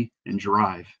 energy, and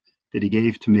drive that he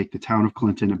gave to make the town of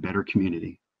Clinton a better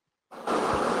community.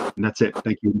 And that's it.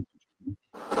 Thank you.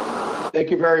 Thank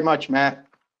you very much, Matt.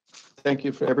 Thank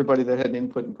you for everybody that had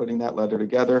input in putting that letter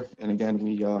together. And again,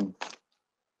 we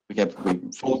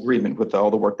full agreement with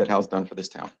all the work that Hal's done for this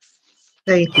town.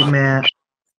 Thank you, Matt.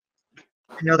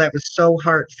 I know that was so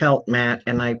heartfelt, Matt,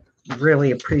 and I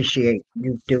really appreciate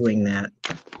you doing that.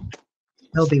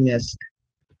 He'll be missed.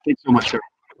 Thanks so much, sir.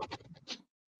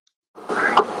 All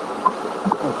right.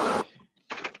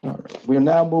 We'll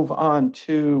now move on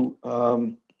to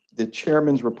the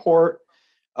chairman's report.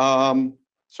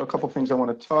 So a couple things I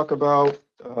want to talk about.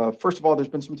 First of all, there's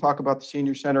been some talk about the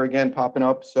senior center again popping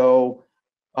up. So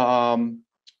I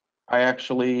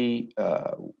actually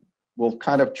will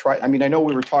kind of try. I mean, I know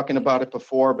we were talking about it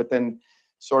before, but then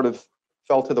sort of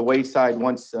fell to the wayside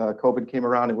once COVID came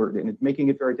around, and it's making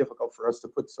it very difficult for us to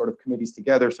put sort of committees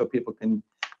together so people can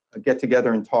get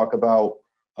together and talk about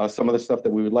some of the stuff that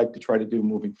we would like to try to do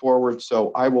moving forward.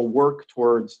 So I will work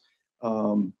towards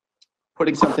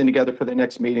putting something together for the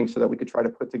next meeting so that we could try to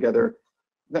put together,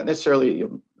 not necessarily,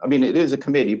 I mean, it is a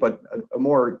committee, but a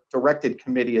more directed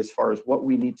committee as far as what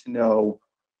we need to know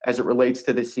as it relates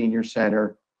to the senior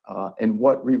center and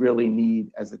what we really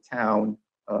need as a town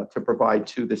to provide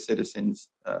to the citizens,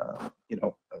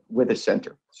 with a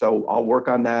center. So I'll work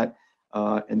on that,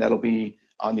 and that'll be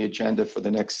on the agenda for the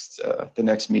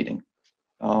next meeting.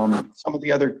 Some of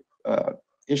the other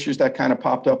issues that kind of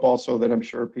popped up also that I'm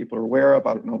sure people are aware of,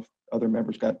 I don't know if other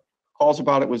members got calls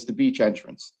about it, was the beach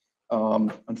entrance.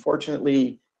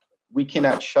 Unfortunately, we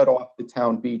cannot shut off the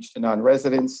town beach to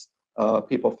non-residents.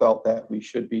 People felt that we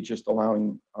should be just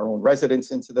allowing our own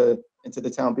residents into the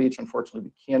town beach. Unfortunately,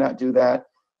 we cannot do that.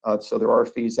 So there are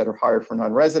fees that are higher for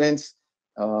non-residents.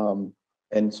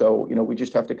 And so, we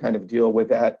just have to kind of deal with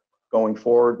that going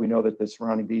forward. We know that the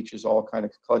surrounding beach is all kind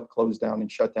of closed down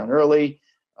and shut down early.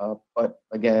 But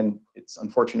again, it's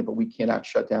unfortunate, but we cannot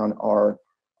shut down our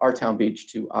town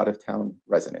beach to out-of-town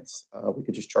residents. We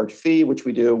could just charge a fee, which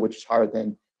we do, which is higher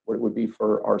than what it would be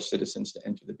for our citizens to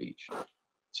enter the beach.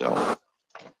 So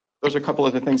those are a couple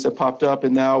of the things that popped up.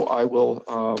 And now I will,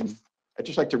 I'd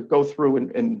just like to go through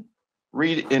and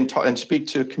read and speak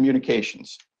to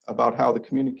communications about how the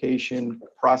communication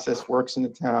process works in the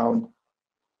town.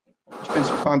 There's been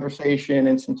some conversation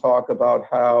and some talk about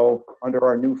how under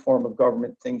our new form of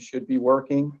government, things should be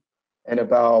working, and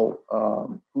about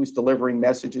who's delivering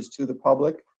messages to the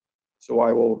public. So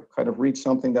I will kind of read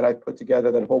something that I put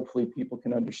together that hopefully people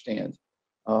can understand.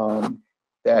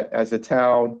 That as a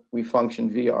town, we function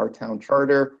via our town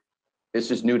charter.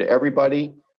 This is new to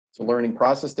everybody. It's a learning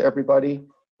process to everybody,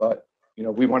 but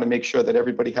we want to make sure that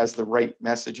everybody has the right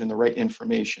message and the right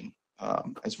information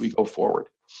as we go forward.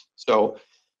 So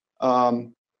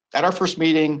at our first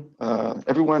meeting,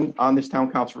 everyone on this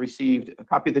town council received a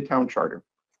copy of the town charter.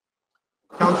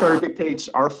 Town charter dictates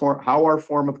how our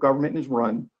form of government is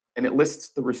run, and it lists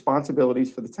the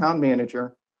responsibilities for the town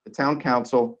manager, the town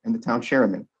council, and the town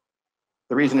chairman.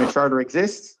 The reason a charter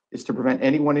exists is to prevent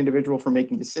any one individual from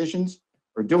making decisions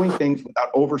or doing things without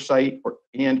oversight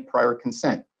and prior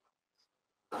consent.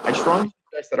 I strongly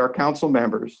suggest that our council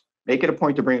members make it a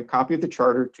point to bring a copy of the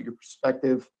charter to your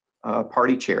respective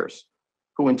party chairs,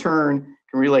 who in turn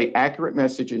can relay accurate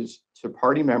messages to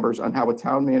party members on how a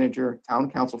town manager,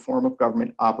 town council form of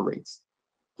government operates.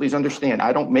 Please understand,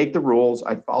 I don't make the rules.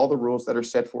 I follow the rules that are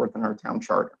set forth in our town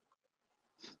charter.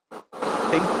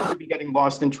 Things seem to be getting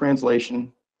lost in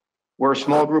translation, where a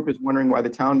small group is wondering why the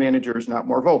town manager is not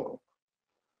more vocal.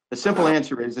 The simple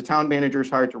answer is the town manager is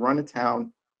hired to run a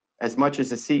town as much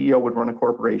as a CEO would run a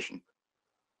corporation.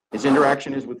 His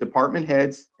interaction is with department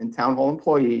heads and town hall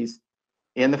employees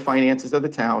and the finances of the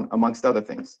town, amongst other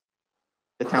things.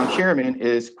 The town chairman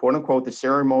is, quote unquote, the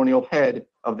ceremonial head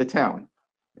of the town,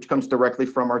 which comes directly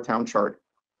from our town charter.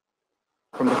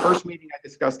 From the first meeting, I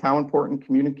discussed how important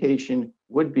communication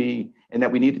would be and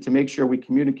that we needed to make sure we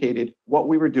communicated what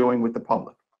we were doing with the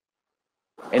public.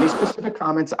 Any specific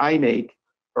comments I make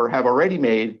or have already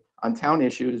made on town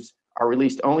issues are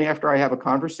released only after I have a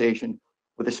conversation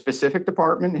with a specific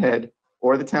department head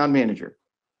or the town manager.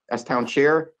 As town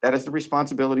chair, that is the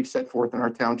responsibility set forth in our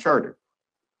town charter.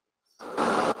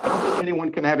 I don't think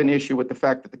anyone can have an issue with the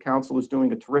fact that the council is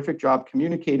doing a terrific job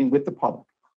communicating with the public.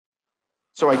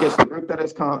 So I guess the group that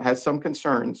has some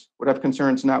concerns would have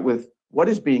concerns not with what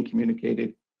is being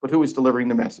communicated, but who is delivering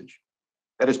the message.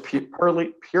 That is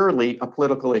purely a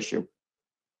political issue.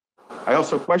 I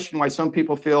also question why some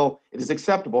people feel it is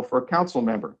acceptable for a council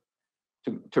member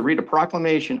to read a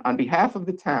proclamation on behalf of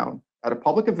the town at a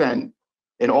public event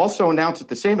and also announce at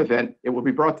the same event it will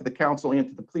be brought to the council and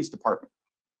to the police department.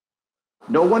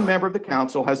 No one member of the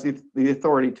council has the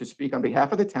authority to speak on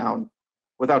behalf of the town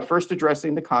without first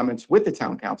addressing the comments with the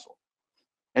town council.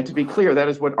 And to be clear, that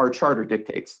is what our charter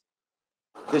dictates.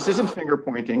 This isn't finger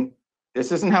pointing.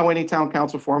 This isn't how any town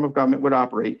council form of government would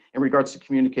operate in regards to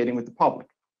communicating with the public.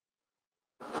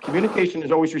 Communication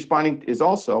is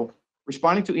also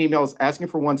responding to emails asking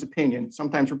for one's opinion,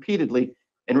 sometimes repeatedly,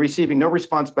 and receiving no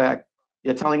response back,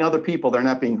 yet telling other people they're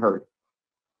not being heard.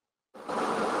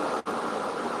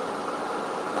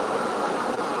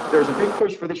 There's a big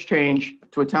push for this change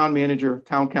to a town manager,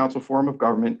 town council form of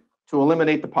government to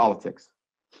eliminate the politics.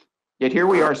 Yet here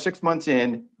we are 6 months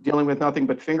in, dealing with nothing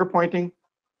but finger pointing,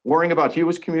 worrying about who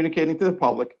is communicating to the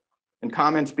public, and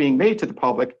comments being made to the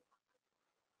public,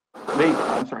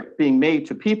 being made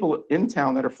to people in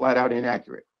town that are flat out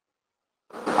inaccurate.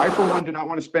 I, for one, do not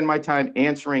want to spend my time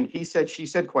answering he said, she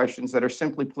said questions that are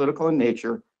simply political in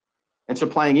nature and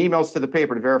supplying emails to the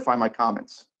paper to verify my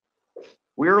comments.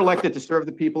 We are elected to serve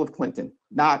the people of Clinton,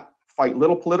 not fight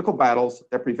little political battles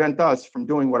that prevent us from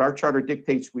doing what our charter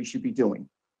dictates we should be doing.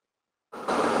 We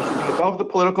should be above the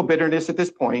political bitterness at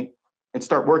this point and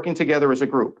start working together as a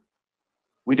group.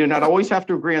 We do not always have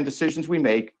to agree on decisions we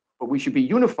make, but we should be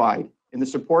unified in the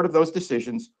support of those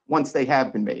decisions once they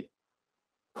have been made.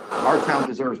 Our town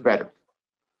deserves better.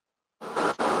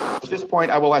 At this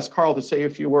point, I will ask Carl to say a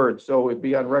few words. So it'd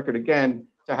be on record again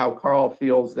to how Carl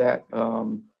feels that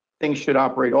things should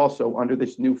operate also under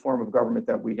this new form of government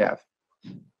that we have.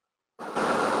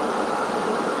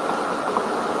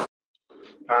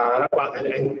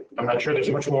 I'm not sure there's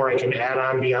much more I can add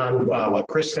on beyond what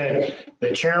Chris said.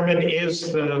 The chairman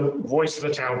is the voice of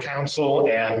the town council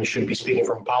and should be speaking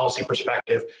from a policy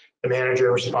perspective. The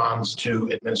manager responds to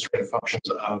administrative functions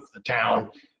of the town,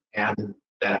 and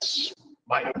that's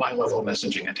my level of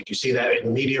messaging. I think you see that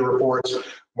in media reports.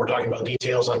 We're talking about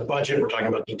details on the budget. We're talking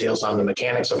about details on the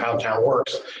mechanics of how town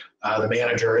works. The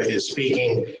manager is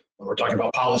speaking. When we're talking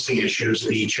about policy issues,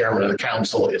 the chairman of the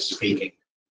council is speaking.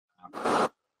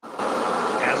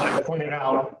 As I pointed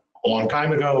out a long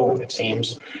time ago, it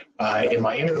seems, in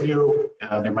my interview,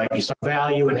 there might be some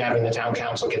value in having the town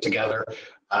council get together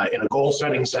in a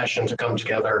goal-setting session to come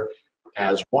together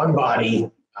as one body,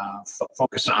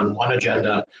 focus on one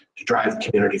agenda to drive the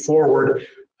community forward.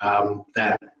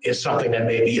 That is something that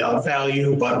may be of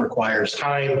value, but requires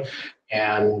time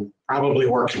and probably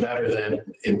works better than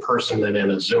in person than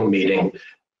in a Zoom meeting.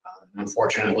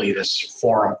 Unfortunately, this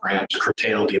forum perhaps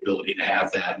curtailed the ability to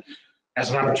have that as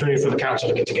an opportunity for the council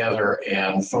to get together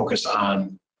and focus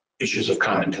on issues of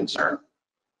common concern.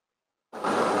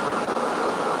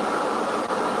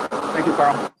 Thank you,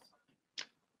 Carl.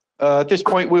 At this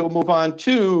point, we will move on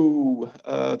to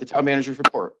the town manager's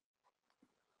report.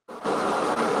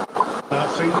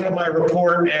 So you have my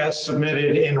report as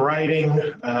submitted in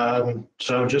writing.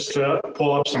 So just to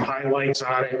pull up some highlights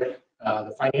on it.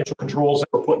 The financial controls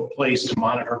that were put in place to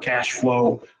monitor cash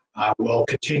flow will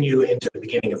continue into the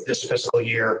beginning of this fiscal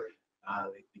year.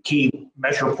 The key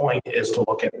measure point is to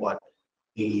look at what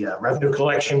the revenue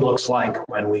collection looks like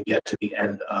when we get to the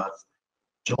end of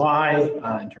July, in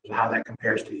terms of how that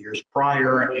compares to years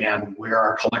prior and where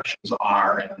our collections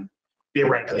are, and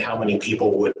theoretically how many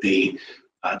people would be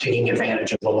taking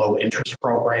advantage of the low interest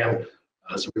program.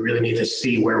 So we really need to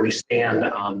see where we stand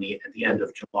at the end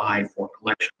of July for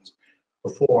collections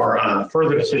before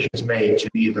further decisions made to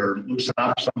either loosen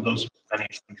up some of those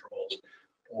financial controls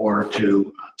or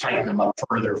to tighten them up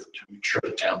further to ensure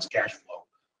the town's cash flow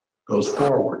goes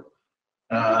forward.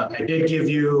 I did give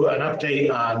you an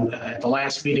update on at the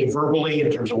last meeting verbally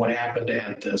in terms of what happened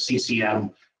at the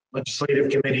CCM Legislative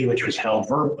Committee, which was held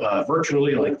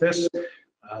virtually like this.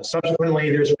 Subsequently,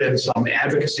 there's been some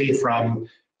advocacy from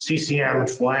CCM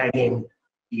flagging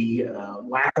the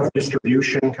lack of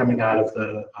distribution coming out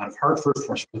of Hartford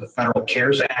for some of the federal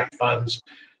CARES Act funds,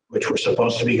 which were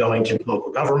supposed to be going to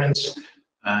local governments.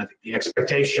 The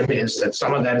expectation is that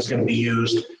some of that is going to be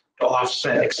used to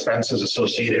offset expenses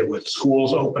associated with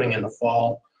schools opening in the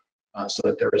fall, so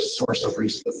that there is a source of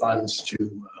funds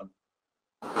to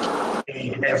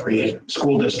aid every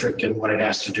school district in what it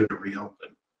has to do to reopen.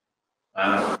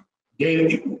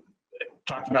 Dave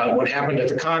talked about what happened at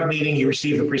the COG meeting. You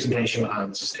received a presentation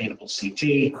on sustainable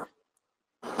CT.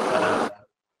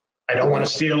 I don't want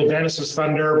to steal Dennis's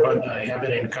thunder, but I have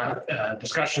been in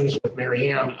discussions with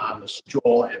Mary Ann on the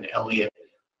Joel and Elliott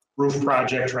roof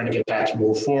project, trying to get that to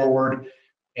move forward.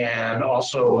 And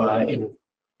also in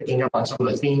picking up on some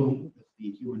of the theme,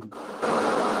 the Human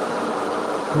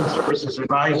Services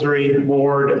Advisory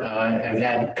Board, I've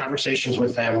had conversations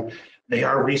with them. They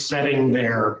are resetting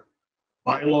their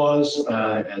bylaws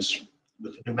as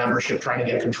with the new membership trying to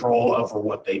get control over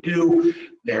what they do.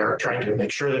 They're trying to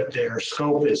make sure that their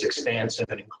scope is expansive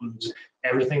and includes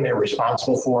everything they're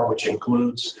responsible for, which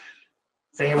includes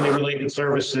family-related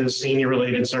services,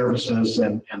 senior-related services,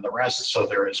 and the rest. So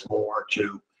there is more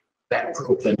to that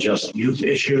group than just youth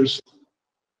issues.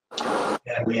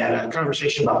 And we had a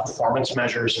conversation about performance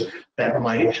measures that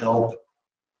might help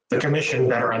the commission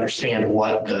better understand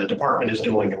what the department is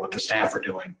doing and what the staff are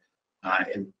doing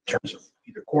in terms of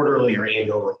either quarterly or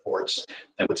annual reports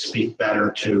that would speak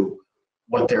better to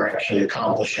what they're actually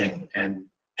accomplishing and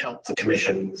help the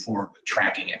commission move forward with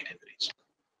tracking activities.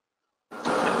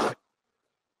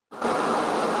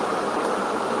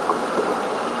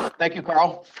 Thank you,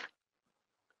 Carl.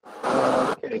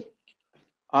 Okay.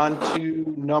 On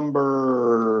to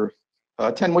number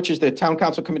 10, which is the Town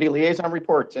Council Committee Liaison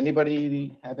Reports.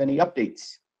 Anybody have any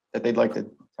updates that they'd like to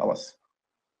tell us?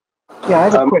 Yeah, I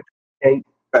have a quick update.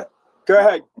 Go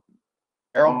ahead.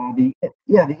 Carol? The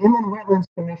Inland Wetlands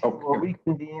Commission will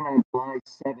reconvene on July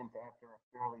 7th after a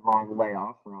fairly long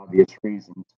layoff for obvious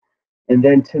reasons. And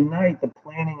then tonight, the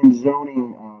Planning and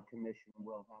Zoning Commission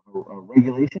will have a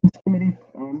Regulations Committee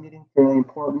meeting, fairly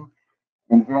important.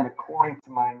 And then according to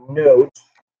my notes,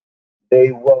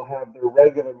 they will have their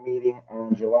regular meeting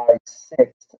on July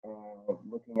 6th,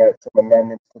 looking at some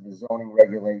amendments to the zoning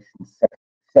regulations,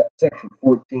 section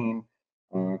 14,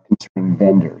 concerning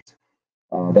vendors.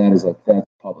 That's a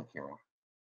public hearing.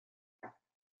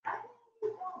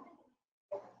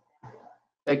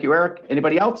 Thank you, Eric.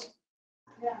 Anybody else?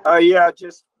 Yeah,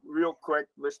 just real quick,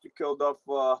 Mr. Kilduff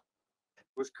was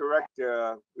correct.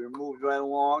 We moved right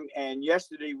along, and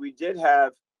yesterday we did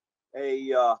have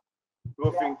a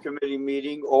roofing committee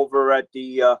meeting over at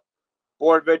the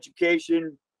Board of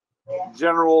Education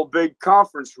General Big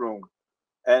Conference Room,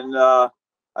 and I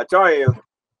tell you,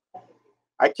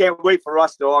 I can't wait for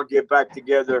us to all get back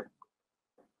together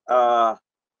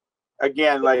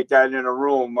again like that in a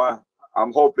room.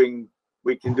 I'm hoping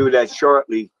we can do that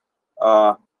shortly,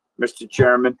 Mr.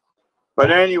 Chairman.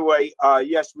 But anyway,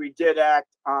 yes, we did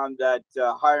act on that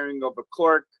hiring of a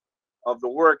clerk of the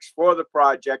works for the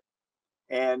project.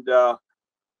 And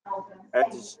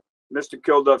as Mr.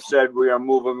 Kilduff said, we are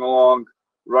moving along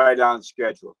right on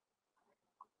schedule.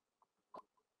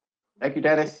 Thank you,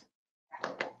 Dennis.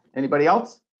 Anybody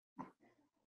else?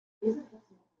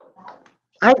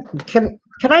 Can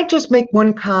I just make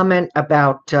one comment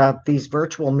about these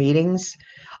virtual meetings?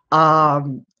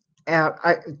 They're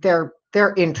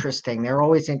interesting. They're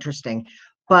always interesting.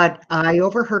 But I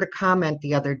overheard a comment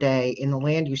the other day in the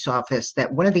land use office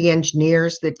that one of the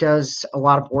engineers that does a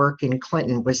lot of work in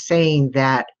Clinton was saying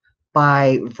that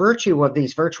by virtue of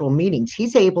these virtual meetings,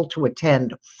 he's able to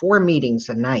attend 4 meetings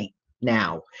a night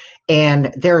now.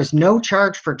 And there is no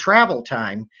charge for travel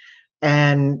time.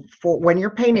 And for when you're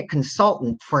paying a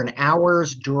consultant for an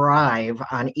hour's drive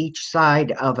on each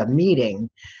side of a meeting,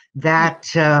 that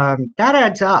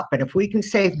adds up. And if we can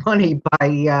save money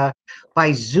by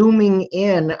zooming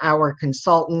in our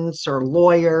consultants or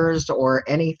lawyers or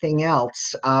anything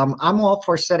else, I'm all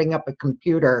for setting up a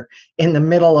computer in the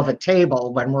middle of a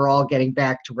table when we're all getting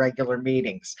back to regular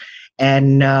meetings.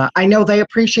 And I know they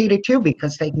appreciate it too,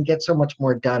 because they can get so much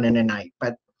more done in a night.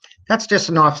 But that's just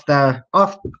an offhand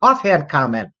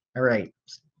comment. All right,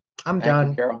 I'm done.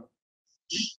 Thank you, Carol.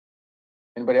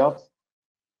 Anybody else?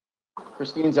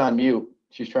 Christine's on mute.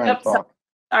 She's trying to talk.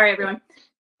 Sorry, everyone.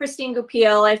 Christine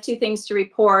Goupil. I have 2 things to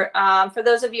report. For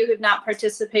those of you who have not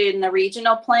participated in the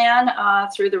regional plan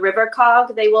through the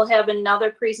RiverCog, they will have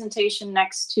another presentation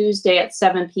next Tuesday at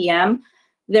 7 p.m.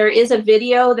 There is a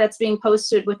video that's being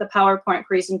posted with a PowerPoint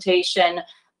presentation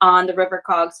on the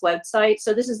RiverCog's website.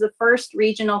 So this is the first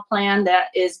regional plan that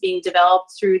is being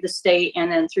developed through the state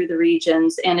and then through the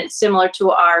regions. And it's similar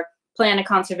to our plan of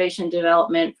conservation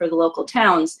development for the local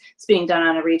towns. It's being done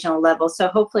on a regional level. So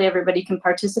hopefully everybody can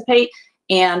participate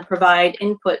and provide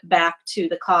input back to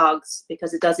the COGS,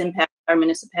 because it does impact our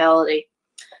municipality.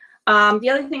 The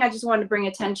other thing I just wanted to bring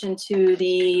attention to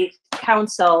the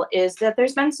council is that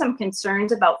there's been some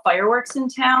concerns about fireworks in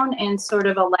town and sort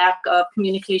of a lack of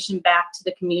communication back to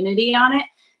the community on it.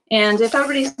 And if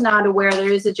everybody's not aware,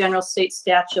 there is a general state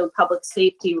statute of public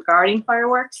safety regarding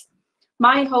fireworks.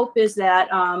 My hope is that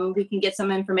we can get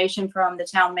some information from the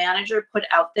town manager put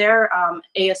out there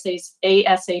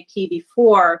ASAP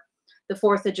before the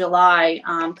 4th of July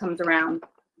comes around.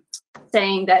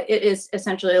 saying that it is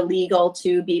essentially illegal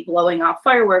to be blowing off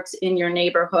fireworks in your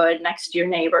neighborhood, next to your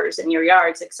neighbors, in your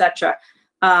yards, etc.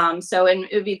 So it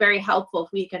would be very helpful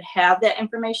if we could have that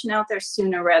information out there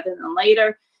sooner rather than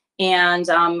later, and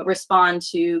respond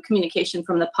to communication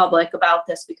from the public about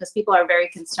this, because people are very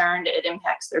concerned. It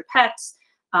impacts their pets.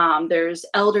 There's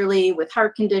elderly with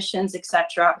heart conditions,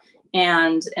 etc.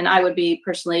 And I would be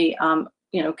personally,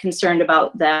 concerned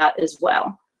about that as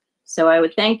well. So I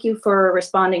would thank you for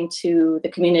responding to the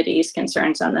community's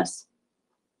concerns on this.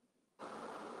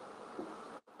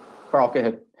 Carl, go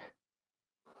ahead.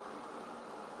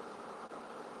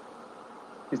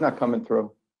 He's not coming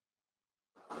through.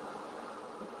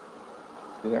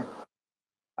 You there?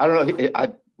 I don't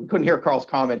know. We couldn't hear Carl's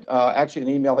comment. Actually, an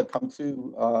email had come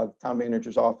to the town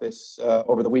manager's office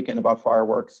over the weekend about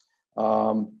fireworks,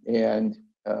 and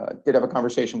did have a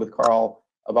conversation with Carl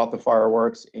about the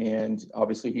fireworks. And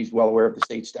obviously, he's well aware of the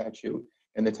state statute,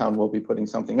 and the town will be putting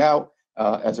something out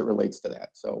as it relates to that.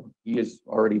 So he has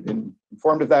already been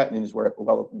informed of that and is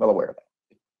well aware of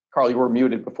that. Carl, you were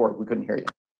muted before. We couldn't hear you.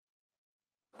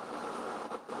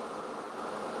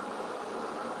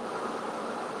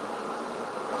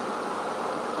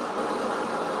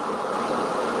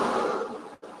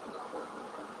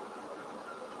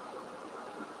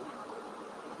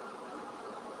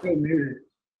 Muted.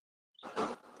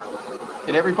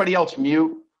 Can everybody else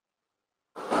mute?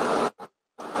 I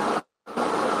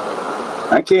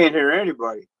can't hear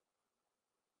anybody.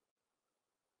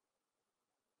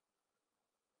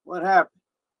 What happened?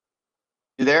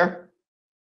 You there?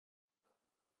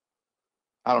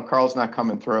 I don't know. Carl's not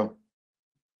coming through.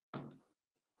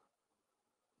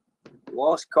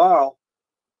 Lost Carl.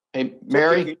 Hey,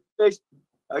 Mary?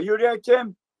 Are you there,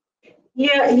 Tim?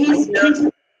 Yeah, he's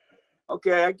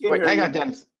Okay, I can Wait, hear hang you. on,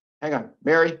 Dennis. Hang on.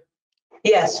 Mary?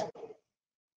 yes.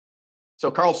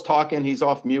 So Carl's talking, he's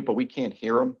off mute, but we can't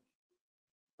hear him.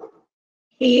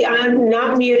 I'm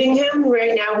not muting him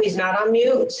right now. He's not on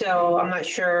mute, so I'm not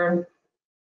sure.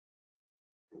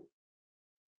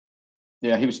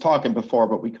 Yeah, he was talking before,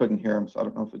 but we couldn't hear him, so I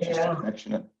don't know if it's just Yeah. a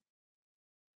connection.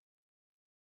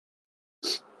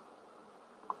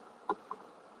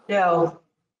 No.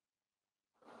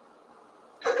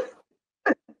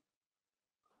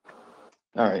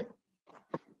 All right.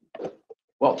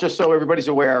 Well, just so everybody's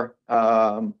aware,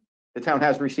 the town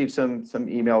has received some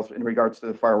emails in regards to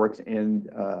the fireworks, and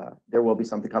there will be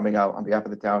something coming out on behalf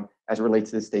of the town as it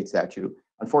relates to the state statute.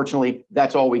 Unfortunately,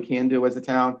 that's all we can do as a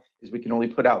town, is we can only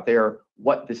put out there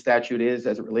what the statute is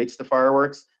as it relates to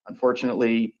fireworks.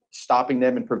 Unfortunately, stopping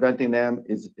them and preventing them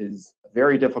is a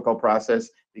very difficult process,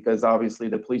 because obviously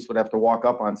the police would have to walk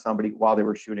up on somebody while they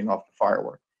were shooting off the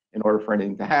firework in order for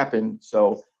anything to happen.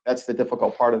 So that's the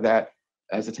difficult part of that.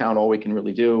 As a town, all we can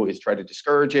really do is try to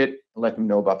discourage it and let them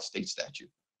know about the state statute.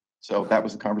 So that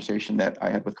was the conversation that I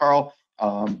had with Carl,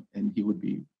 and he would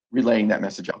be relaying that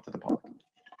message out to the public.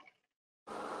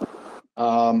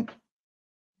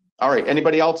 All right,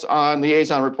 anybody else on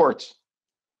liaison reports?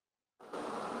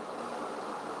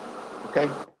 Okay,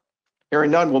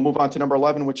 hearing none, we'll move on to number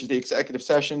 11, which is the executive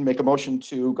session. Make a motion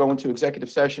to go into executive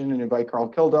session and invite Carl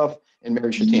Kilduff and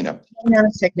Mary Shatina. Hang on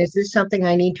a second. Is this something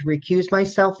I need to recuse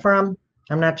myself from?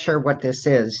 I'm not sure what this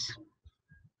is.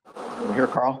 You hear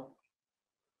Carl?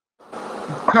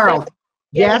 Carl,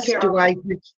 yes, Carol. do I?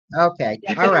 Okay,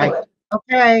 Yeah, all right. do it.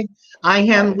 Okay, I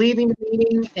am leaving the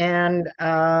meeting, and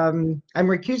I'm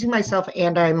recusing myself,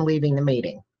 and I'm leaving the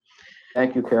meeting.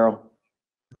 Thank you, Carol.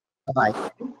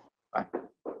 Bye-bye.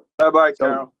 Bye-bye, So-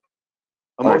 Carol.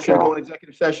 A motion to go in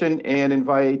executive session and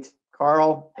invite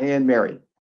Carl and Mary.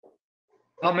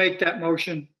 I'll make that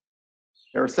motion.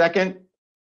 There a second?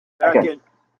 Second.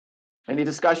 Any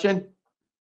discussion?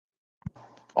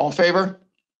 All in favor?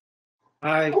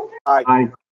 Aye. Aye.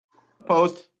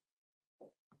 Opposed?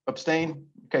 Abstain?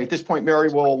 Okay, at this point, Mary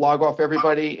will log off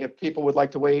everybody. If people would like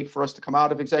to wait for us to come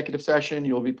out of executive session,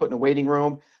 you'll be put in a waiting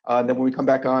room. And then when we come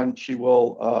back on, she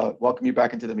will welcome you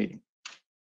back into the meeting.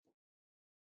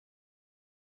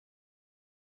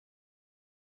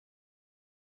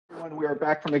 Everyone, we are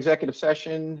back from executive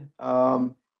session.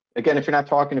 Again, if you're not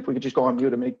talking, if we could just go on mute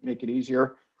to make it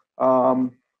easier.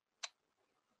 So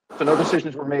no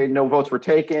decisions were made, no votes were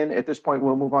taken. At this point,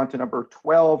 we'll move on to number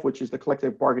 12, which is the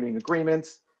collective bargaining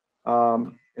agreements.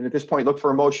 And at this point, look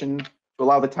for a motion to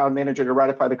allow the town manager to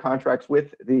ratify the contracts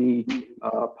with the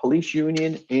police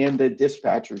union and the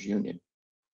dispatchers union.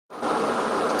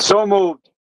 So moved.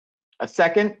 A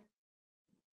second?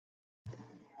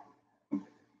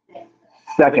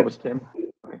 I think it was Tim.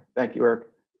 Okay, thank you, Eric.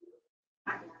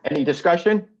 Any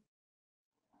discussion?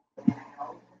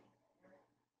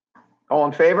 All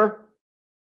in favor?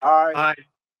 Aye. Aye.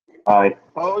 Aye.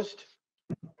 Opposed?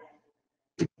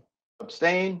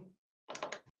 Abstain?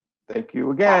 Thank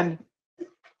you again.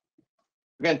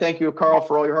 Again, thank you, Carl,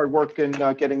 for all your hard work in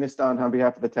getting this done on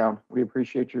behalf of the town. We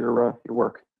appreciate your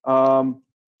work.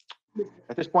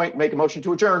 At this point, make a motion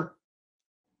to adjourn.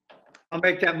 I'll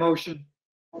make that motion.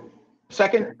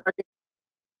 Second?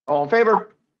 All in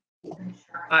favor?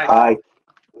 Aye.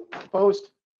 Opposed?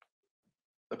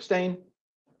 Abstain?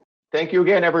 Thank you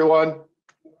again, everyone.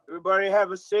 Everybody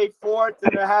have a safe 4th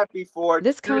and a happy 4th.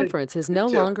 This conference is no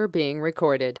too. longer being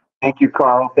recorded. Thank you,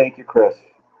 Carl. Thank you, Chris.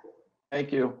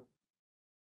 Thank you.